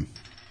this time.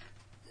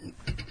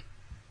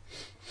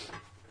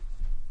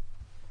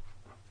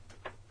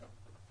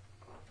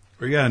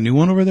 Or you got a new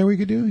one over there we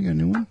could do? You got a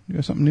new one? You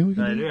got something new we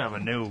can I do? do have a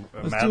new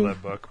Let's Mad do-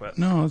 Lib book, but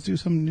No, let's do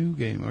some new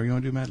game. Or you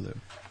want to do Mad Lib?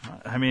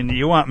 I mean,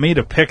 you want me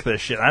to pick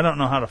this shit. I don't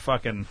know how to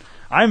fucking...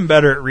 I'm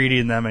better at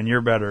reading them, and you're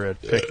better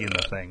at picking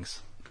the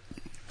things.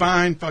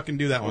 Fine, fucking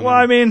do that one. Well,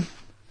 I mean,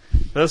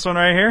 this one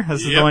right here?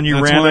 This is the one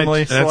you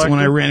randomly selected? That's one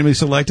I randomly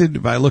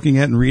selected by looking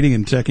at and reading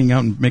and checking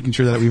out and making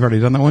sure that we've already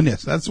done that one.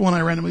 Yes, that's the one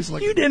I randomly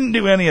selected. You didn't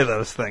do any of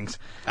those things.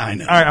 I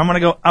know. All right, I'm going to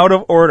go out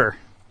of order.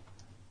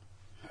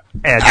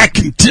 I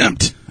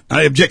contempt.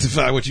 I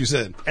objectify what you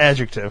said.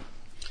 Adjective.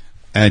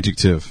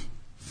 Adjective.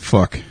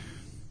 Fuck.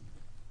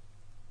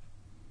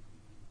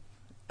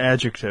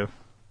 Adjective.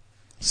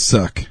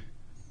 Suck.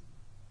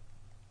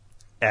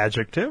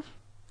 Adjective.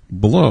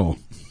 Blow.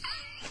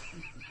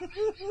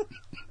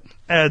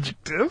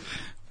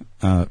 Adjective.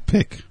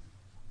 Pick.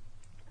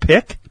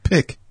 Pick.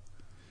 Pick.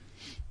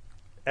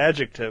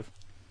 Adjective.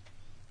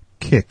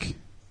 Kick.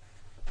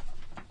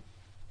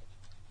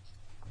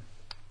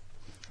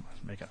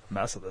 I'm making a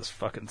mess of this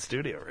fucking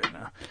studio right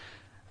now.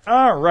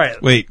 All right.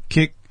 Wait,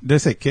 kick. Did I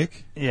say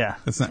kick? Yeah.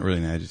 That's not really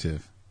an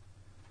adjective.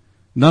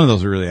 None of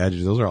those are really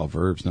adjectives. Those are all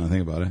verbs now I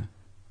think about it.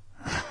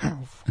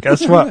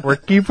 Guess what? We're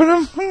keeping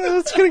them.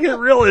 It's going to get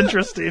real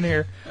interesting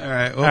here. All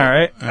right. All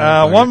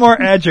right. One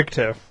more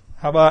adjective.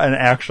 How about an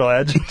actual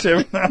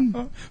adjective?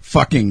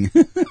 Fucking.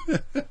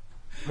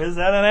 Is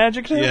that an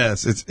adjective?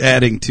 Yes, it's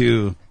adding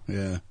to.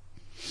 Yeah.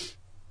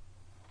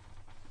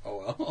 Oh,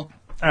 well.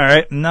 All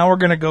right. Now we're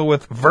going to go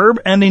with verb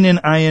ending in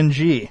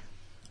ing.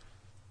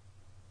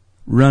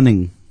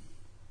 Running.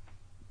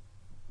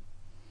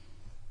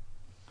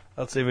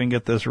 Let's see if we can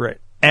get this right.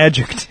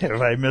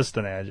 Adjective. I missed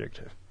an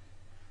adjective.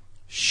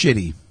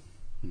 Shitty.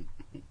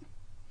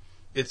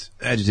 Its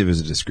adjective is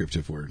a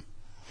descriptive word.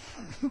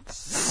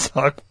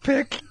 Suck,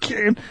 pick,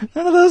 cane.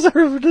 None of those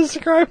are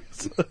described.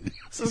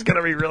 This is going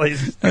to be really...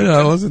 I know,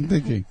 I wasn't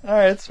thinking. All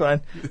right, it's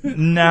fine.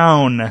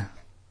 Noun.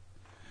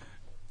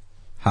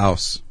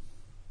 House.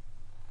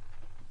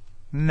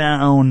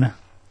 Noun.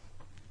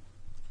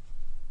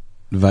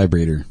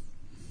 Vibrator.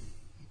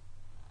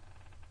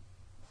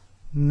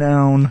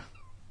 Noun.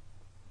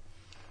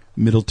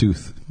 Middle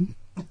tooth.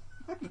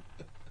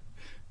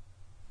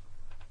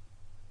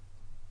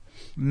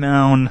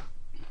 Noun.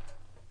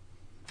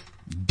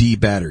 D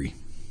battery.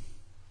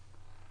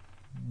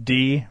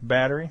 D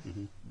battery?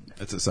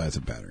 That's the size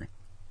of battery.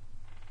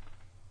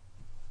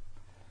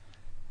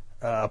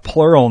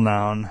 Plural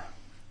noun.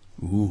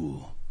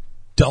 Ooh.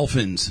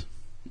 Dolphins.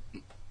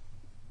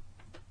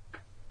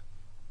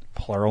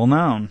 Plural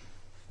noun.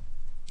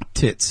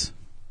 Tits.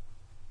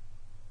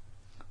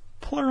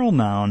 Plural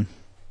noun.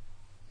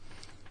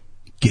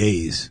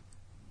 Gays.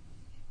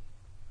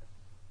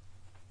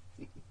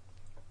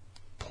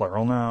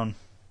 Plural noun.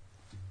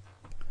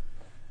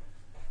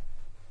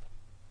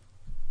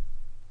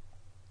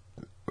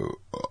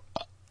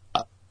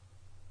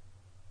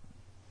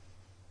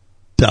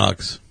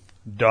 Dogs.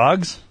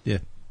 Dogs? Yeah.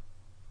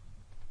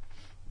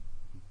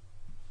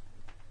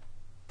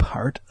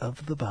 Part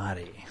of the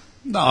body.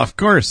 No, of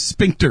course.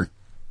 Sphincter.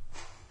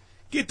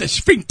 Get the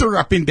sphincter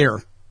up in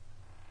there.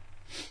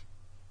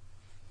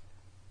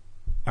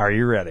 Are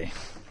you ready?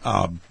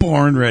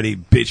 Born ready,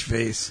 bitch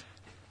face.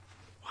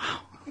 Wow.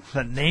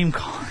 The name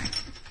calling.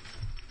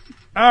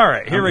 All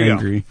right, here we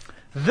angry. go.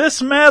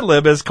 This Mad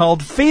Lib is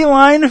called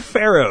Feline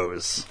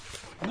Pharaohs.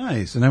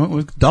 Nice. And I went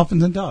with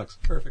dolphins and dogs.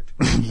 Perfect.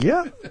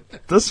 Yeah.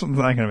 This one's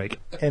not going to make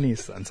any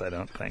sense, I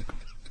don't think.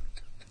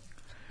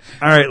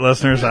 All right,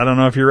 listeners, I don't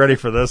know if you're ready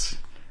for this.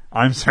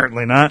 I'm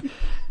certainly not.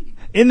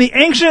 In the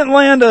ancient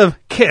land of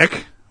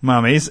Kick,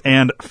 mummies,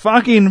 and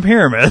fucking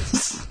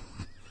pyramids...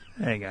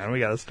 Hang on, we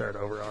got to start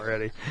over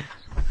already.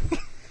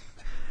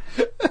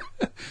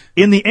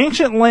 In the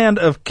ancient land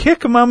of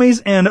Kick, mummies,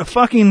 and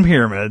fucking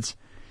pyramids,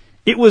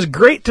 it was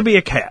great to be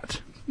a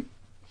cat.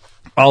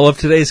 All of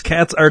today's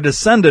cats are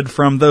descended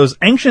from those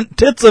ancient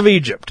tits of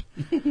Egypt.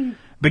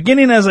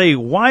 Beginning as a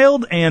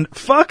wild and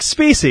fuck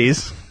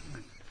species,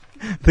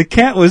 the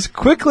cat was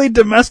quickly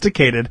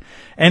domesticated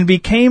and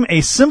became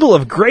a symbol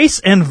of grace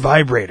and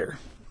vibrator.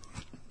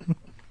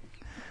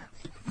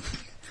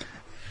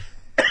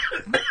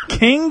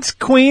 Kings,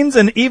 queens,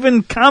 and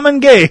even common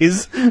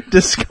gays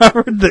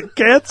discovered that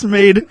cats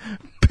made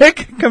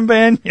pick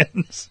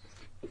companions.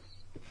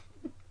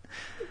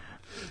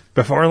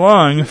 Before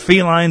long,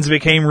 felines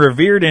became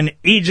revered in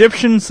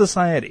Egyptian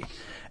society.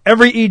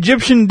 Every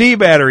Egyptian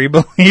D-battery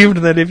believed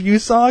that if you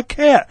saw a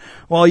cat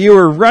while you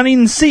were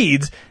running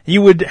seeds,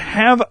 you would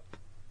have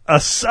a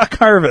suck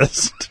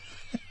harvest.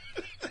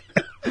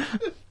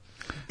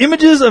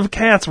 Images of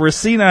cats were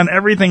seen on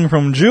everything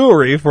from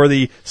jewelry for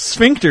the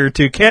sphincter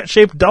to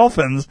cat-shaped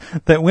dolphins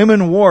that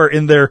women wore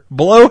in their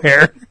blow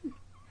hair.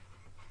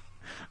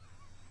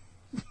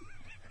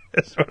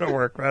 This would have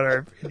worked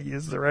better if you'd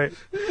used the right.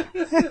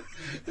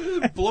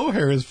 Blow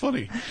hair is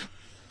funny.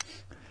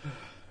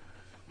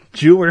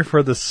 Jewelry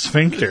for the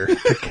sphincter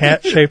to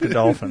cat-shaped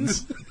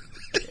dolphins.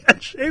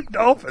 Cat-shaped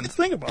dolphins.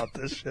 Think about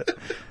this shit.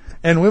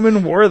 And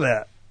women wore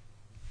that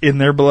in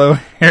their below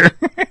hair.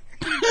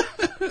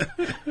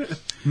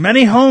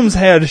 Many homes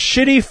had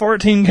shitty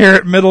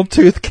 14-karat middle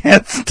tooth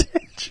cat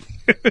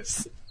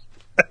statues.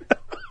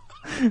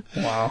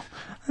 Wow.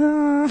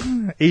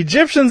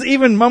 Egyptians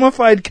even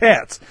mummified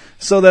cats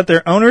so that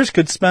their owners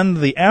could spend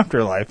the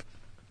afterlife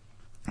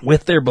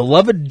with their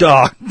beloved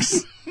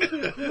dogs.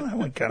 That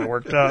one kind of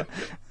worked out.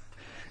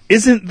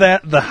 Isn't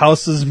that the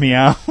house's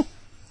meow?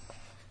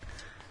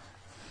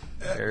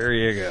 There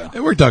you go.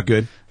 It worked out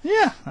good.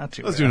 Yeah, not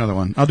too bad. Let's do another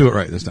one. I'll do it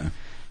right this time.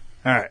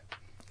 All right.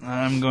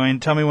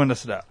 Tell me when to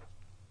stop.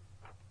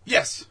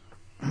 Yes.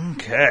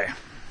 Okay.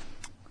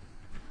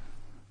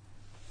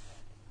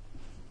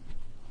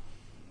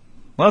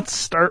 Let's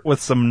start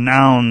with some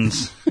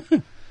nouns.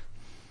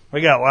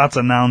 We got lots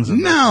of nouns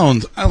in there.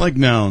 Nouns. I like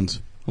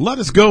nouns. Let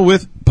us go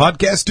with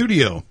podcast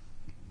studio.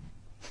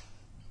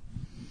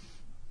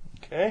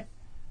 Okay.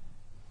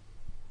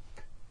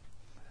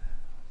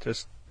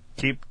 Just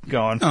keep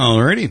going.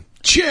 Alrighty.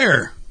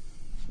 Chair.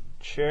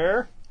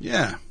 Chair.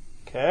 Yeah.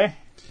 Okay.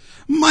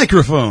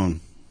 Microphone.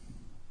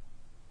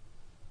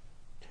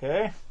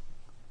 Okay.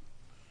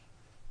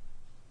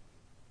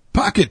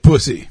 Pocket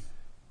pussy.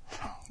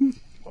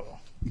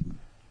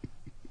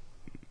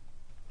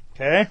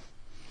 Okay.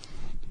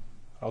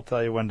 I'll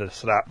tell you when to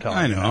stop telling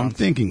I me know. nouns. I'm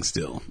thinking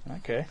still.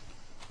 Okay.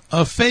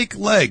 A fake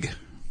leg.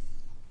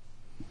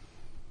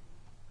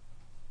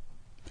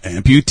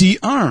 Amputee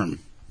arm.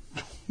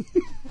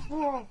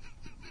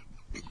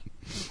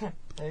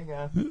 Hang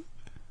on.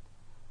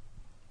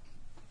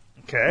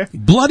 Okay.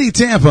 Bloody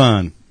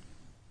tampon.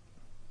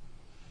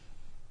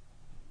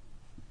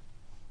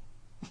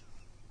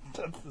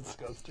 That's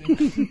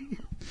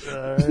disgusting.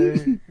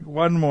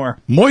 One more.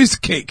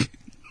 Moist cake.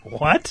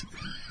 What?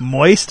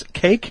 Moist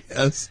cake?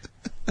 Yes.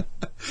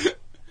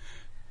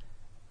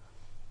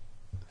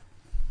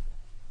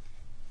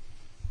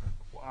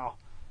 Wow.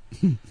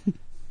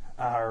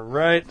 All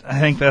right. I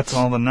think that's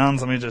all the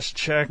nouns. Let me just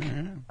check.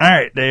 All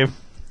right, Dave.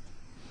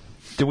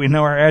 Do we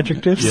know our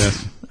adjectives?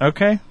 Yes.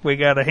 Okay. We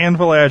got a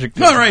handful of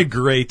adjectives. All right,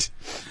 great.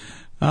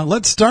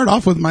 Let's start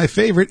off with my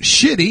favorite,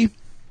 shitty.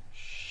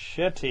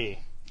 Shitty.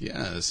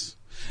 Yes.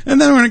 And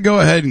then we're going to go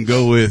ahead and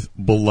go with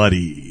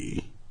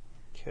bloody.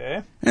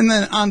 Okay. And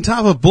then on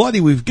top of bloody,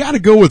 we've got to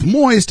go with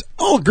moist.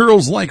 All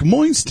girls like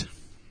moist.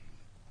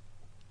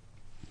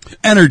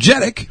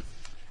 Energetic.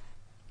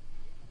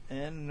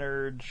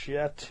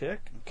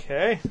 Energetic.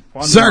 Okay.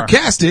 One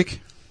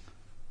Sarcastic.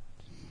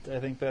 more. I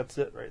think that's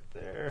it right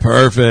there.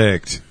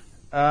 Perfect.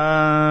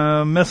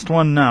 Missed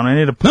one noun. I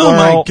need a plural, Oh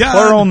my God.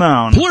 plural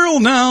noun. Plural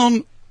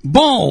noun,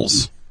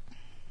 balls.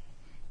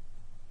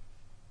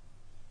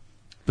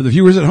 For the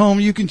viewers at home,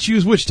 you can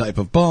choose which type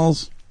of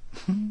balls.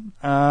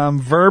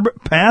 Verb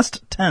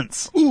past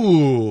tense.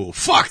 Ooh,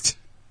 fucked.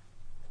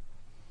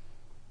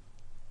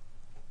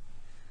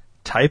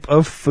 Type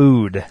of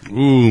food.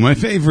 Ooh, my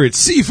favorite,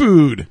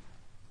 seafood.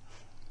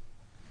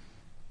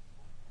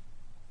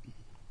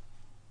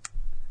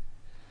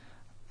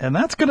 And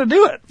that's going to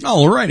do it.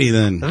 Alrighty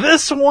then.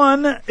 This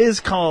one is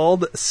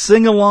called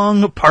Sing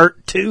Along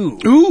Part 2.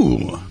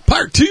 Ooh,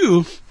 Part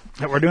 2?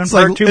 We're doing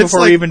Part 2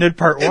 before we even did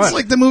Part 1. It's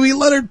like the movie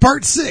Leonard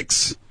Part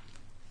 6.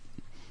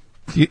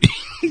 Do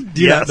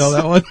you not know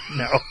that one?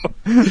 No.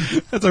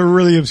 That's a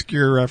really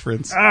obscure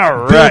reference.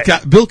 All right.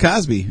 Bill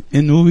Cosby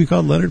in the movie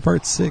called Leonard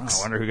Part 6.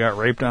 I wonder who got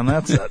raped on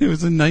that set. It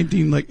was in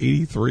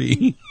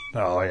 1983.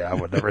 Oh, yeah, I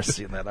would never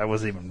seen that. I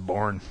wasn't even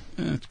born.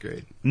 That's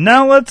great.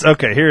 Now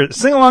here's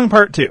Sing Along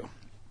Part 2.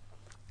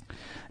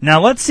 Now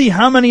let's see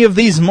how many of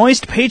these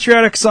moist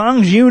patriotic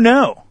songs you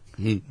know.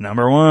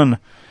 Number 1.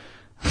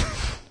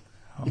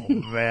 Oh,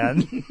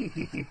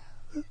 man.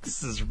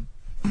 This is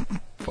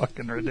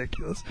fucking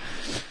ridiculous.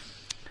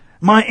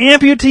 My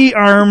amputee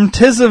arm,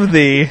 'tis of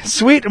thee,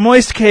 sweet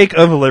moist cake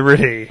of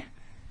liberty.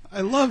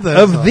 I love that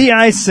Of song. thee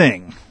I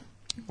sing.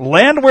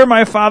 Land where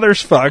my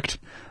fathers fucked,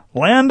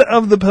 land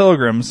of the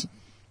pilgrims'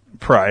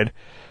 pride.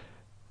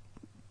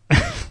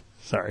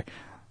 Sorry.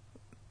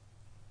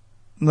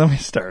 Let me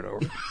start over.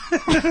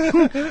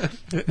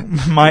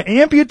 My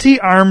amputee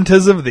arm,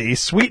 'tis of thee,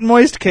 sweet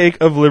moist cake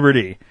of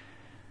liberty.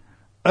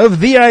 Of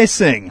thee I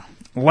sing.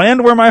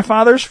 Land where my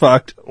fathers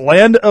fucked,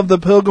 land of the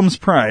pilgrim's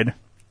pride.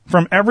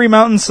 From every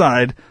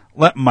mountainside,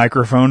 let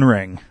microphone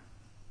ring.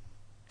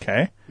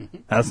 Okay?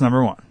 That's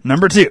number 1.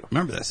 Number 2.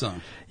 Remember that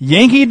song.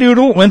 Yankee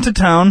Doodle went to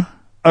town,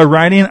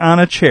 riding on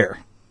a chair.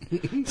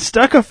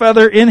 Stuck a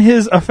feather in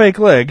a fake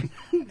leg,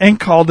 and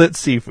called it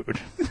seafood.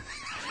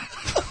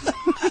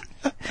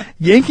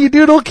 Yankee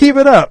Doodle, keep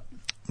it up.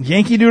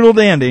 Yankee Doodle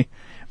dandy.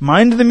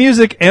 Mind the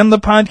music and the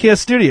podcast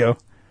studio.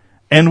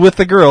 And with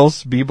the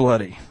girls, be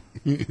bloody.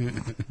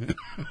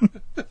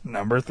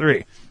 Number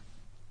 3.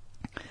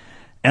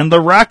 And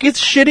the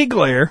rocket's shitty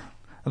glare,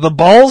 the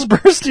balls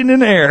bursting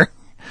in air,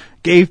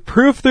 gave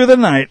proof through the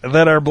night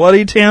that our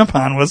bloody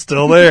tampon was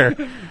still there.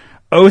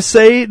 Oh,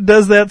 say,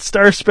 does that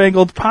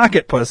star-spangled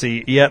pocket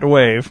pussy yet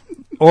wave?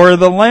 or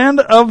the land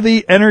of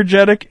the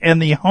energetic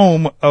and the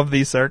home of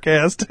the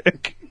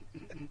sarcastic.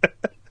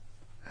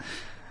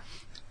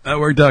 That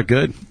worked out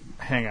good.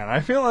 Hang on, I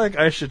feel like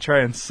I should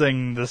try and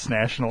sing this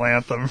national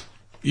anthem.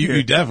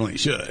 You definitely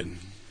should.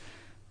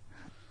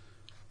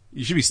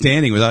 You should be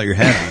standing without your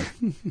hat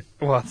on.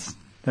 Well,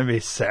 that'd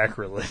be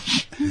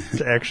sacrilege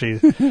to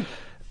actually.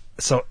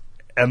 So,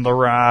 and the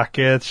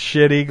Rockets,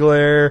 shitty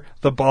glare,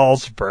 the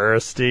ball's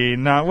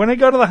bursting. Now, when I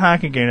go to the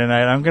hockey game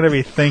tonight, I'm going to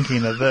be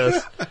thinking of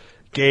this.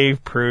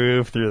 Gave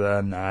proof through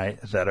the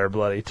night that our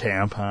bloody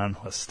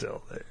tampon was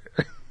still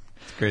there.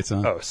 Great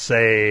song. Oh,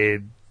 say,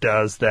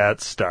 does that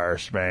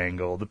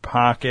star-spangled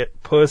pocket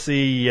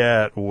pussy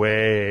yet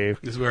wave?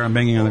 This is where I'm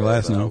banging on the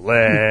glass now.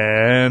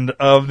 Land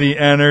of the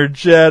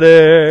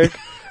energetic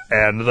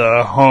and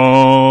the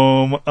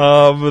home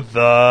of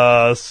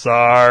the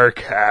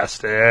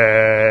sarcastic.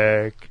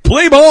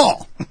 Play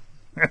ball!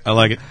 I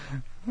like it.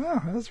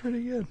 Oh, that's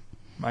pretty good.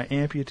 My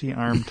amputee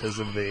arm 'tis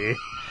of thee.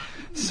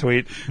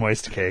 Sweet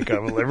moist cake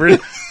of liberty.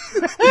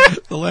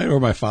 The land where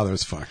my father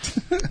was fucked.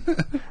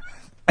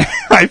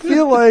 I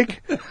feel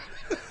like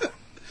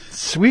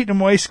sweet and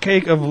moist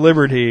cake of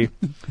liberty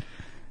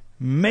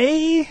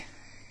may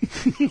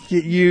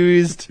get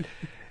used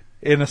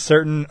in a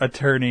certain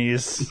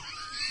attorney's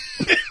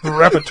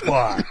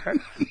repertoire.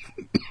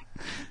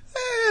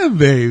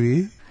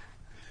 Baby.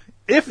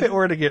 If it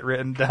were to get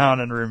written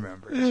down and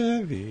remembered.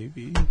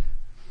 Baby.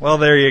 Well,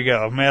 there you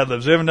go. Mad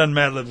Libs. We haven't done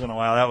Mad Libs in a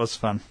while. That was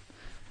fun.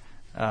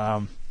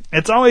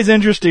 It's always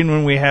interesting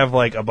when we have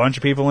like a bunch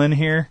of people in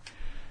here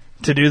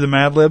to do the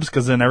Mad Libs,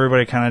 because then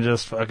everybody kind of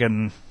just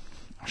fucking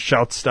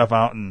shouts stuff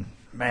out. And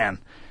man,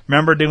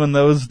 remember doing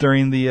those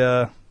during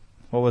the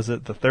what was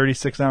it, the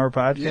 36-hour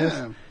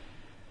podcast?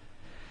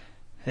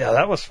 Yeah,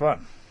 that was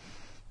fun.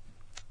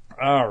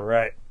 All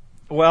right.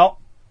 Well,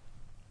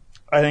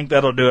 I think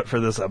that'll do it for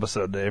this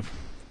episode, Dave.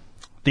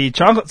 The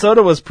chocolate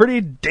soda was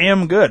pretty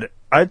damn good.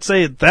 I'd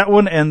say that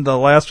one and the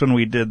last one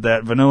we did,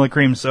 that vanilla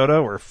cream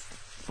soda, were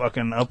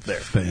fucking up there.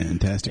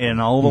 Fantastic. And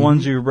all the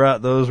ones you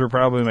brought, those were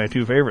probably my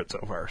two favorites so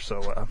far.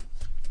 So,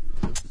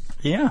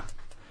 yeah.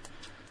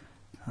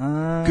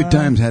 Good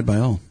times had by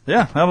all.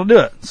 Yeah, that'll do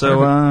it. So,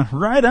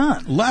 right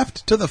on.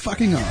 Left to the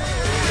fucking on.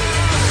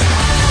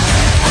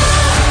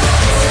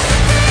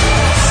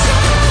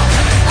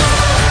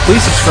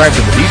 Please subscribe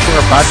to the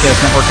D2R Podcast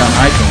Network on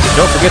iTunes, and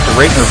don't forget to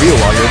rate and review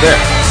while you're there.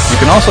 You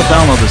can also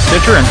download the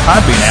Stitcher and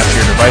Podbean app to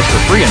your device for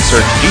free and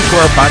search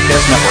D2R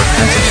Podcast Network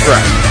and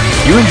subscribe.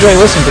 You enjoy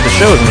listening to the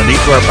shows on the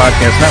D2R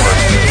Podcast Network,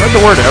 spread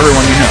the word to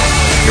everyone you know.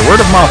 Your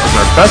word of mouth is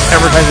our best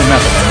advertising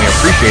method, and we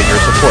appreciate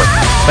your support.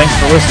 Thanks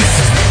for listening.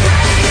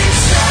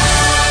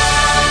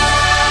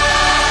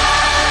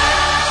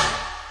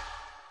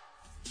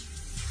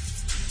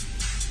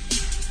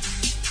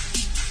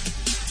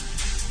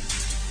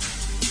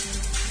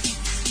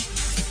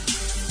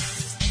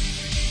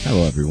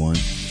 Hello, everyone.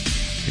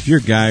 If your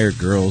guy or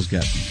girl's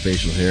got some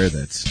facial hair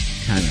that's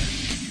kind of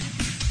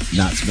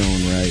not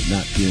smelling right,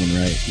 not feeling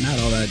right, not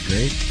all that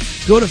great,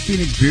 go to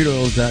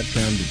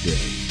PhoenixBeardOils.com today.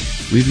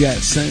 We've got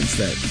scents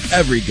that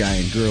every guy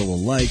and girl will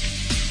like.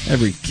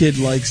 Every kid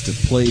likes to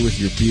play with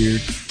your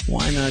beard.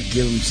 Why not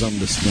give them something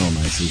to smell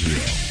nice as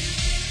well?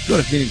 Go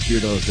to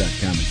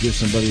PhoenixBeardOils.com and give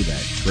somebody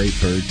that great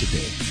bird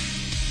today.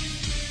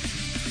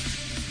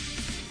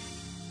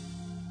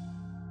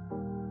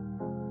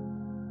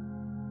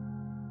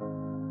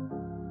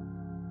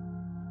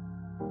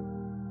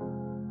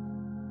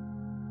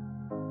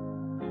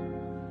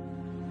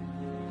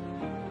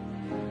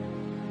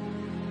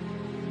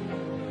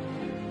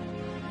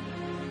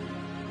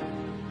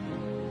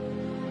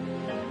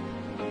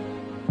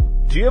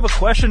 Do you have a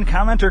question,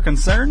 comment, or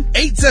concern?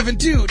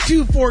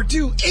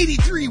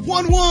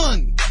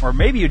 872-242-8311. Or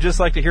maybe you'd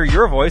just like to hear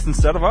your voice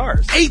instead of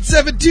ours.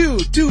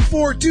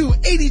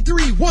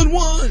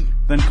 872-242-8311.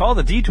 Then call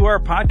the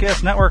D2R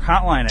Podcast Network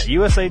hotline at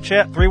USA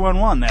Chat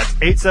 311. That's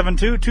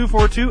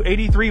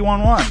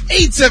 872-242-8311.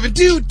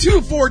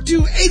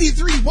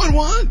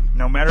 872-242-8311.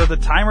 No matter the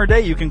time or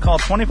day, you can call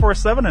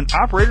 24/7 and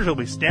operators will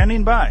be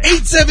standing by.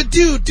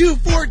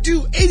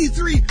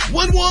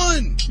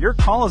 872-242-8311. Your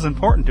call is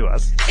important to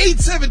us.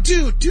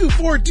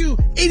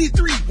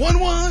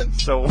 872-242-8311.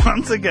 So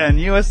once again,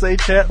 USA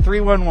Chat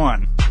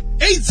 311.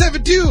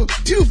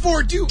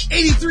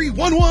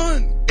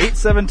 872-242-8311.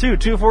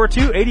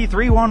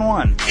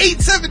 872-242-8311.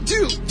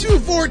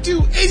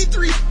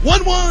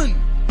 872-242-8311.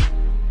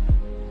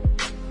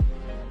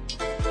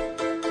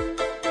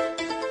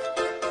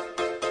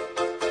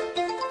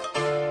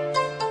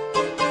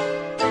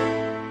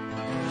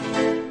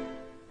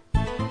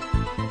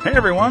 Hey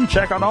everyone,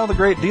 check out all the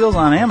great deals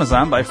on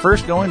Amazon by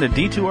first going to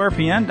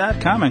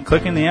D2RPN.com and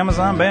clicking the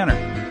Amazon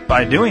banner.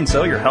 By doing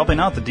so, you're helping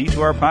out the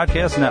D2R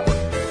Podcast Network.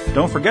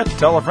 Don't forget to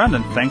tell a friend,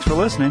 and thanks for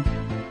listening.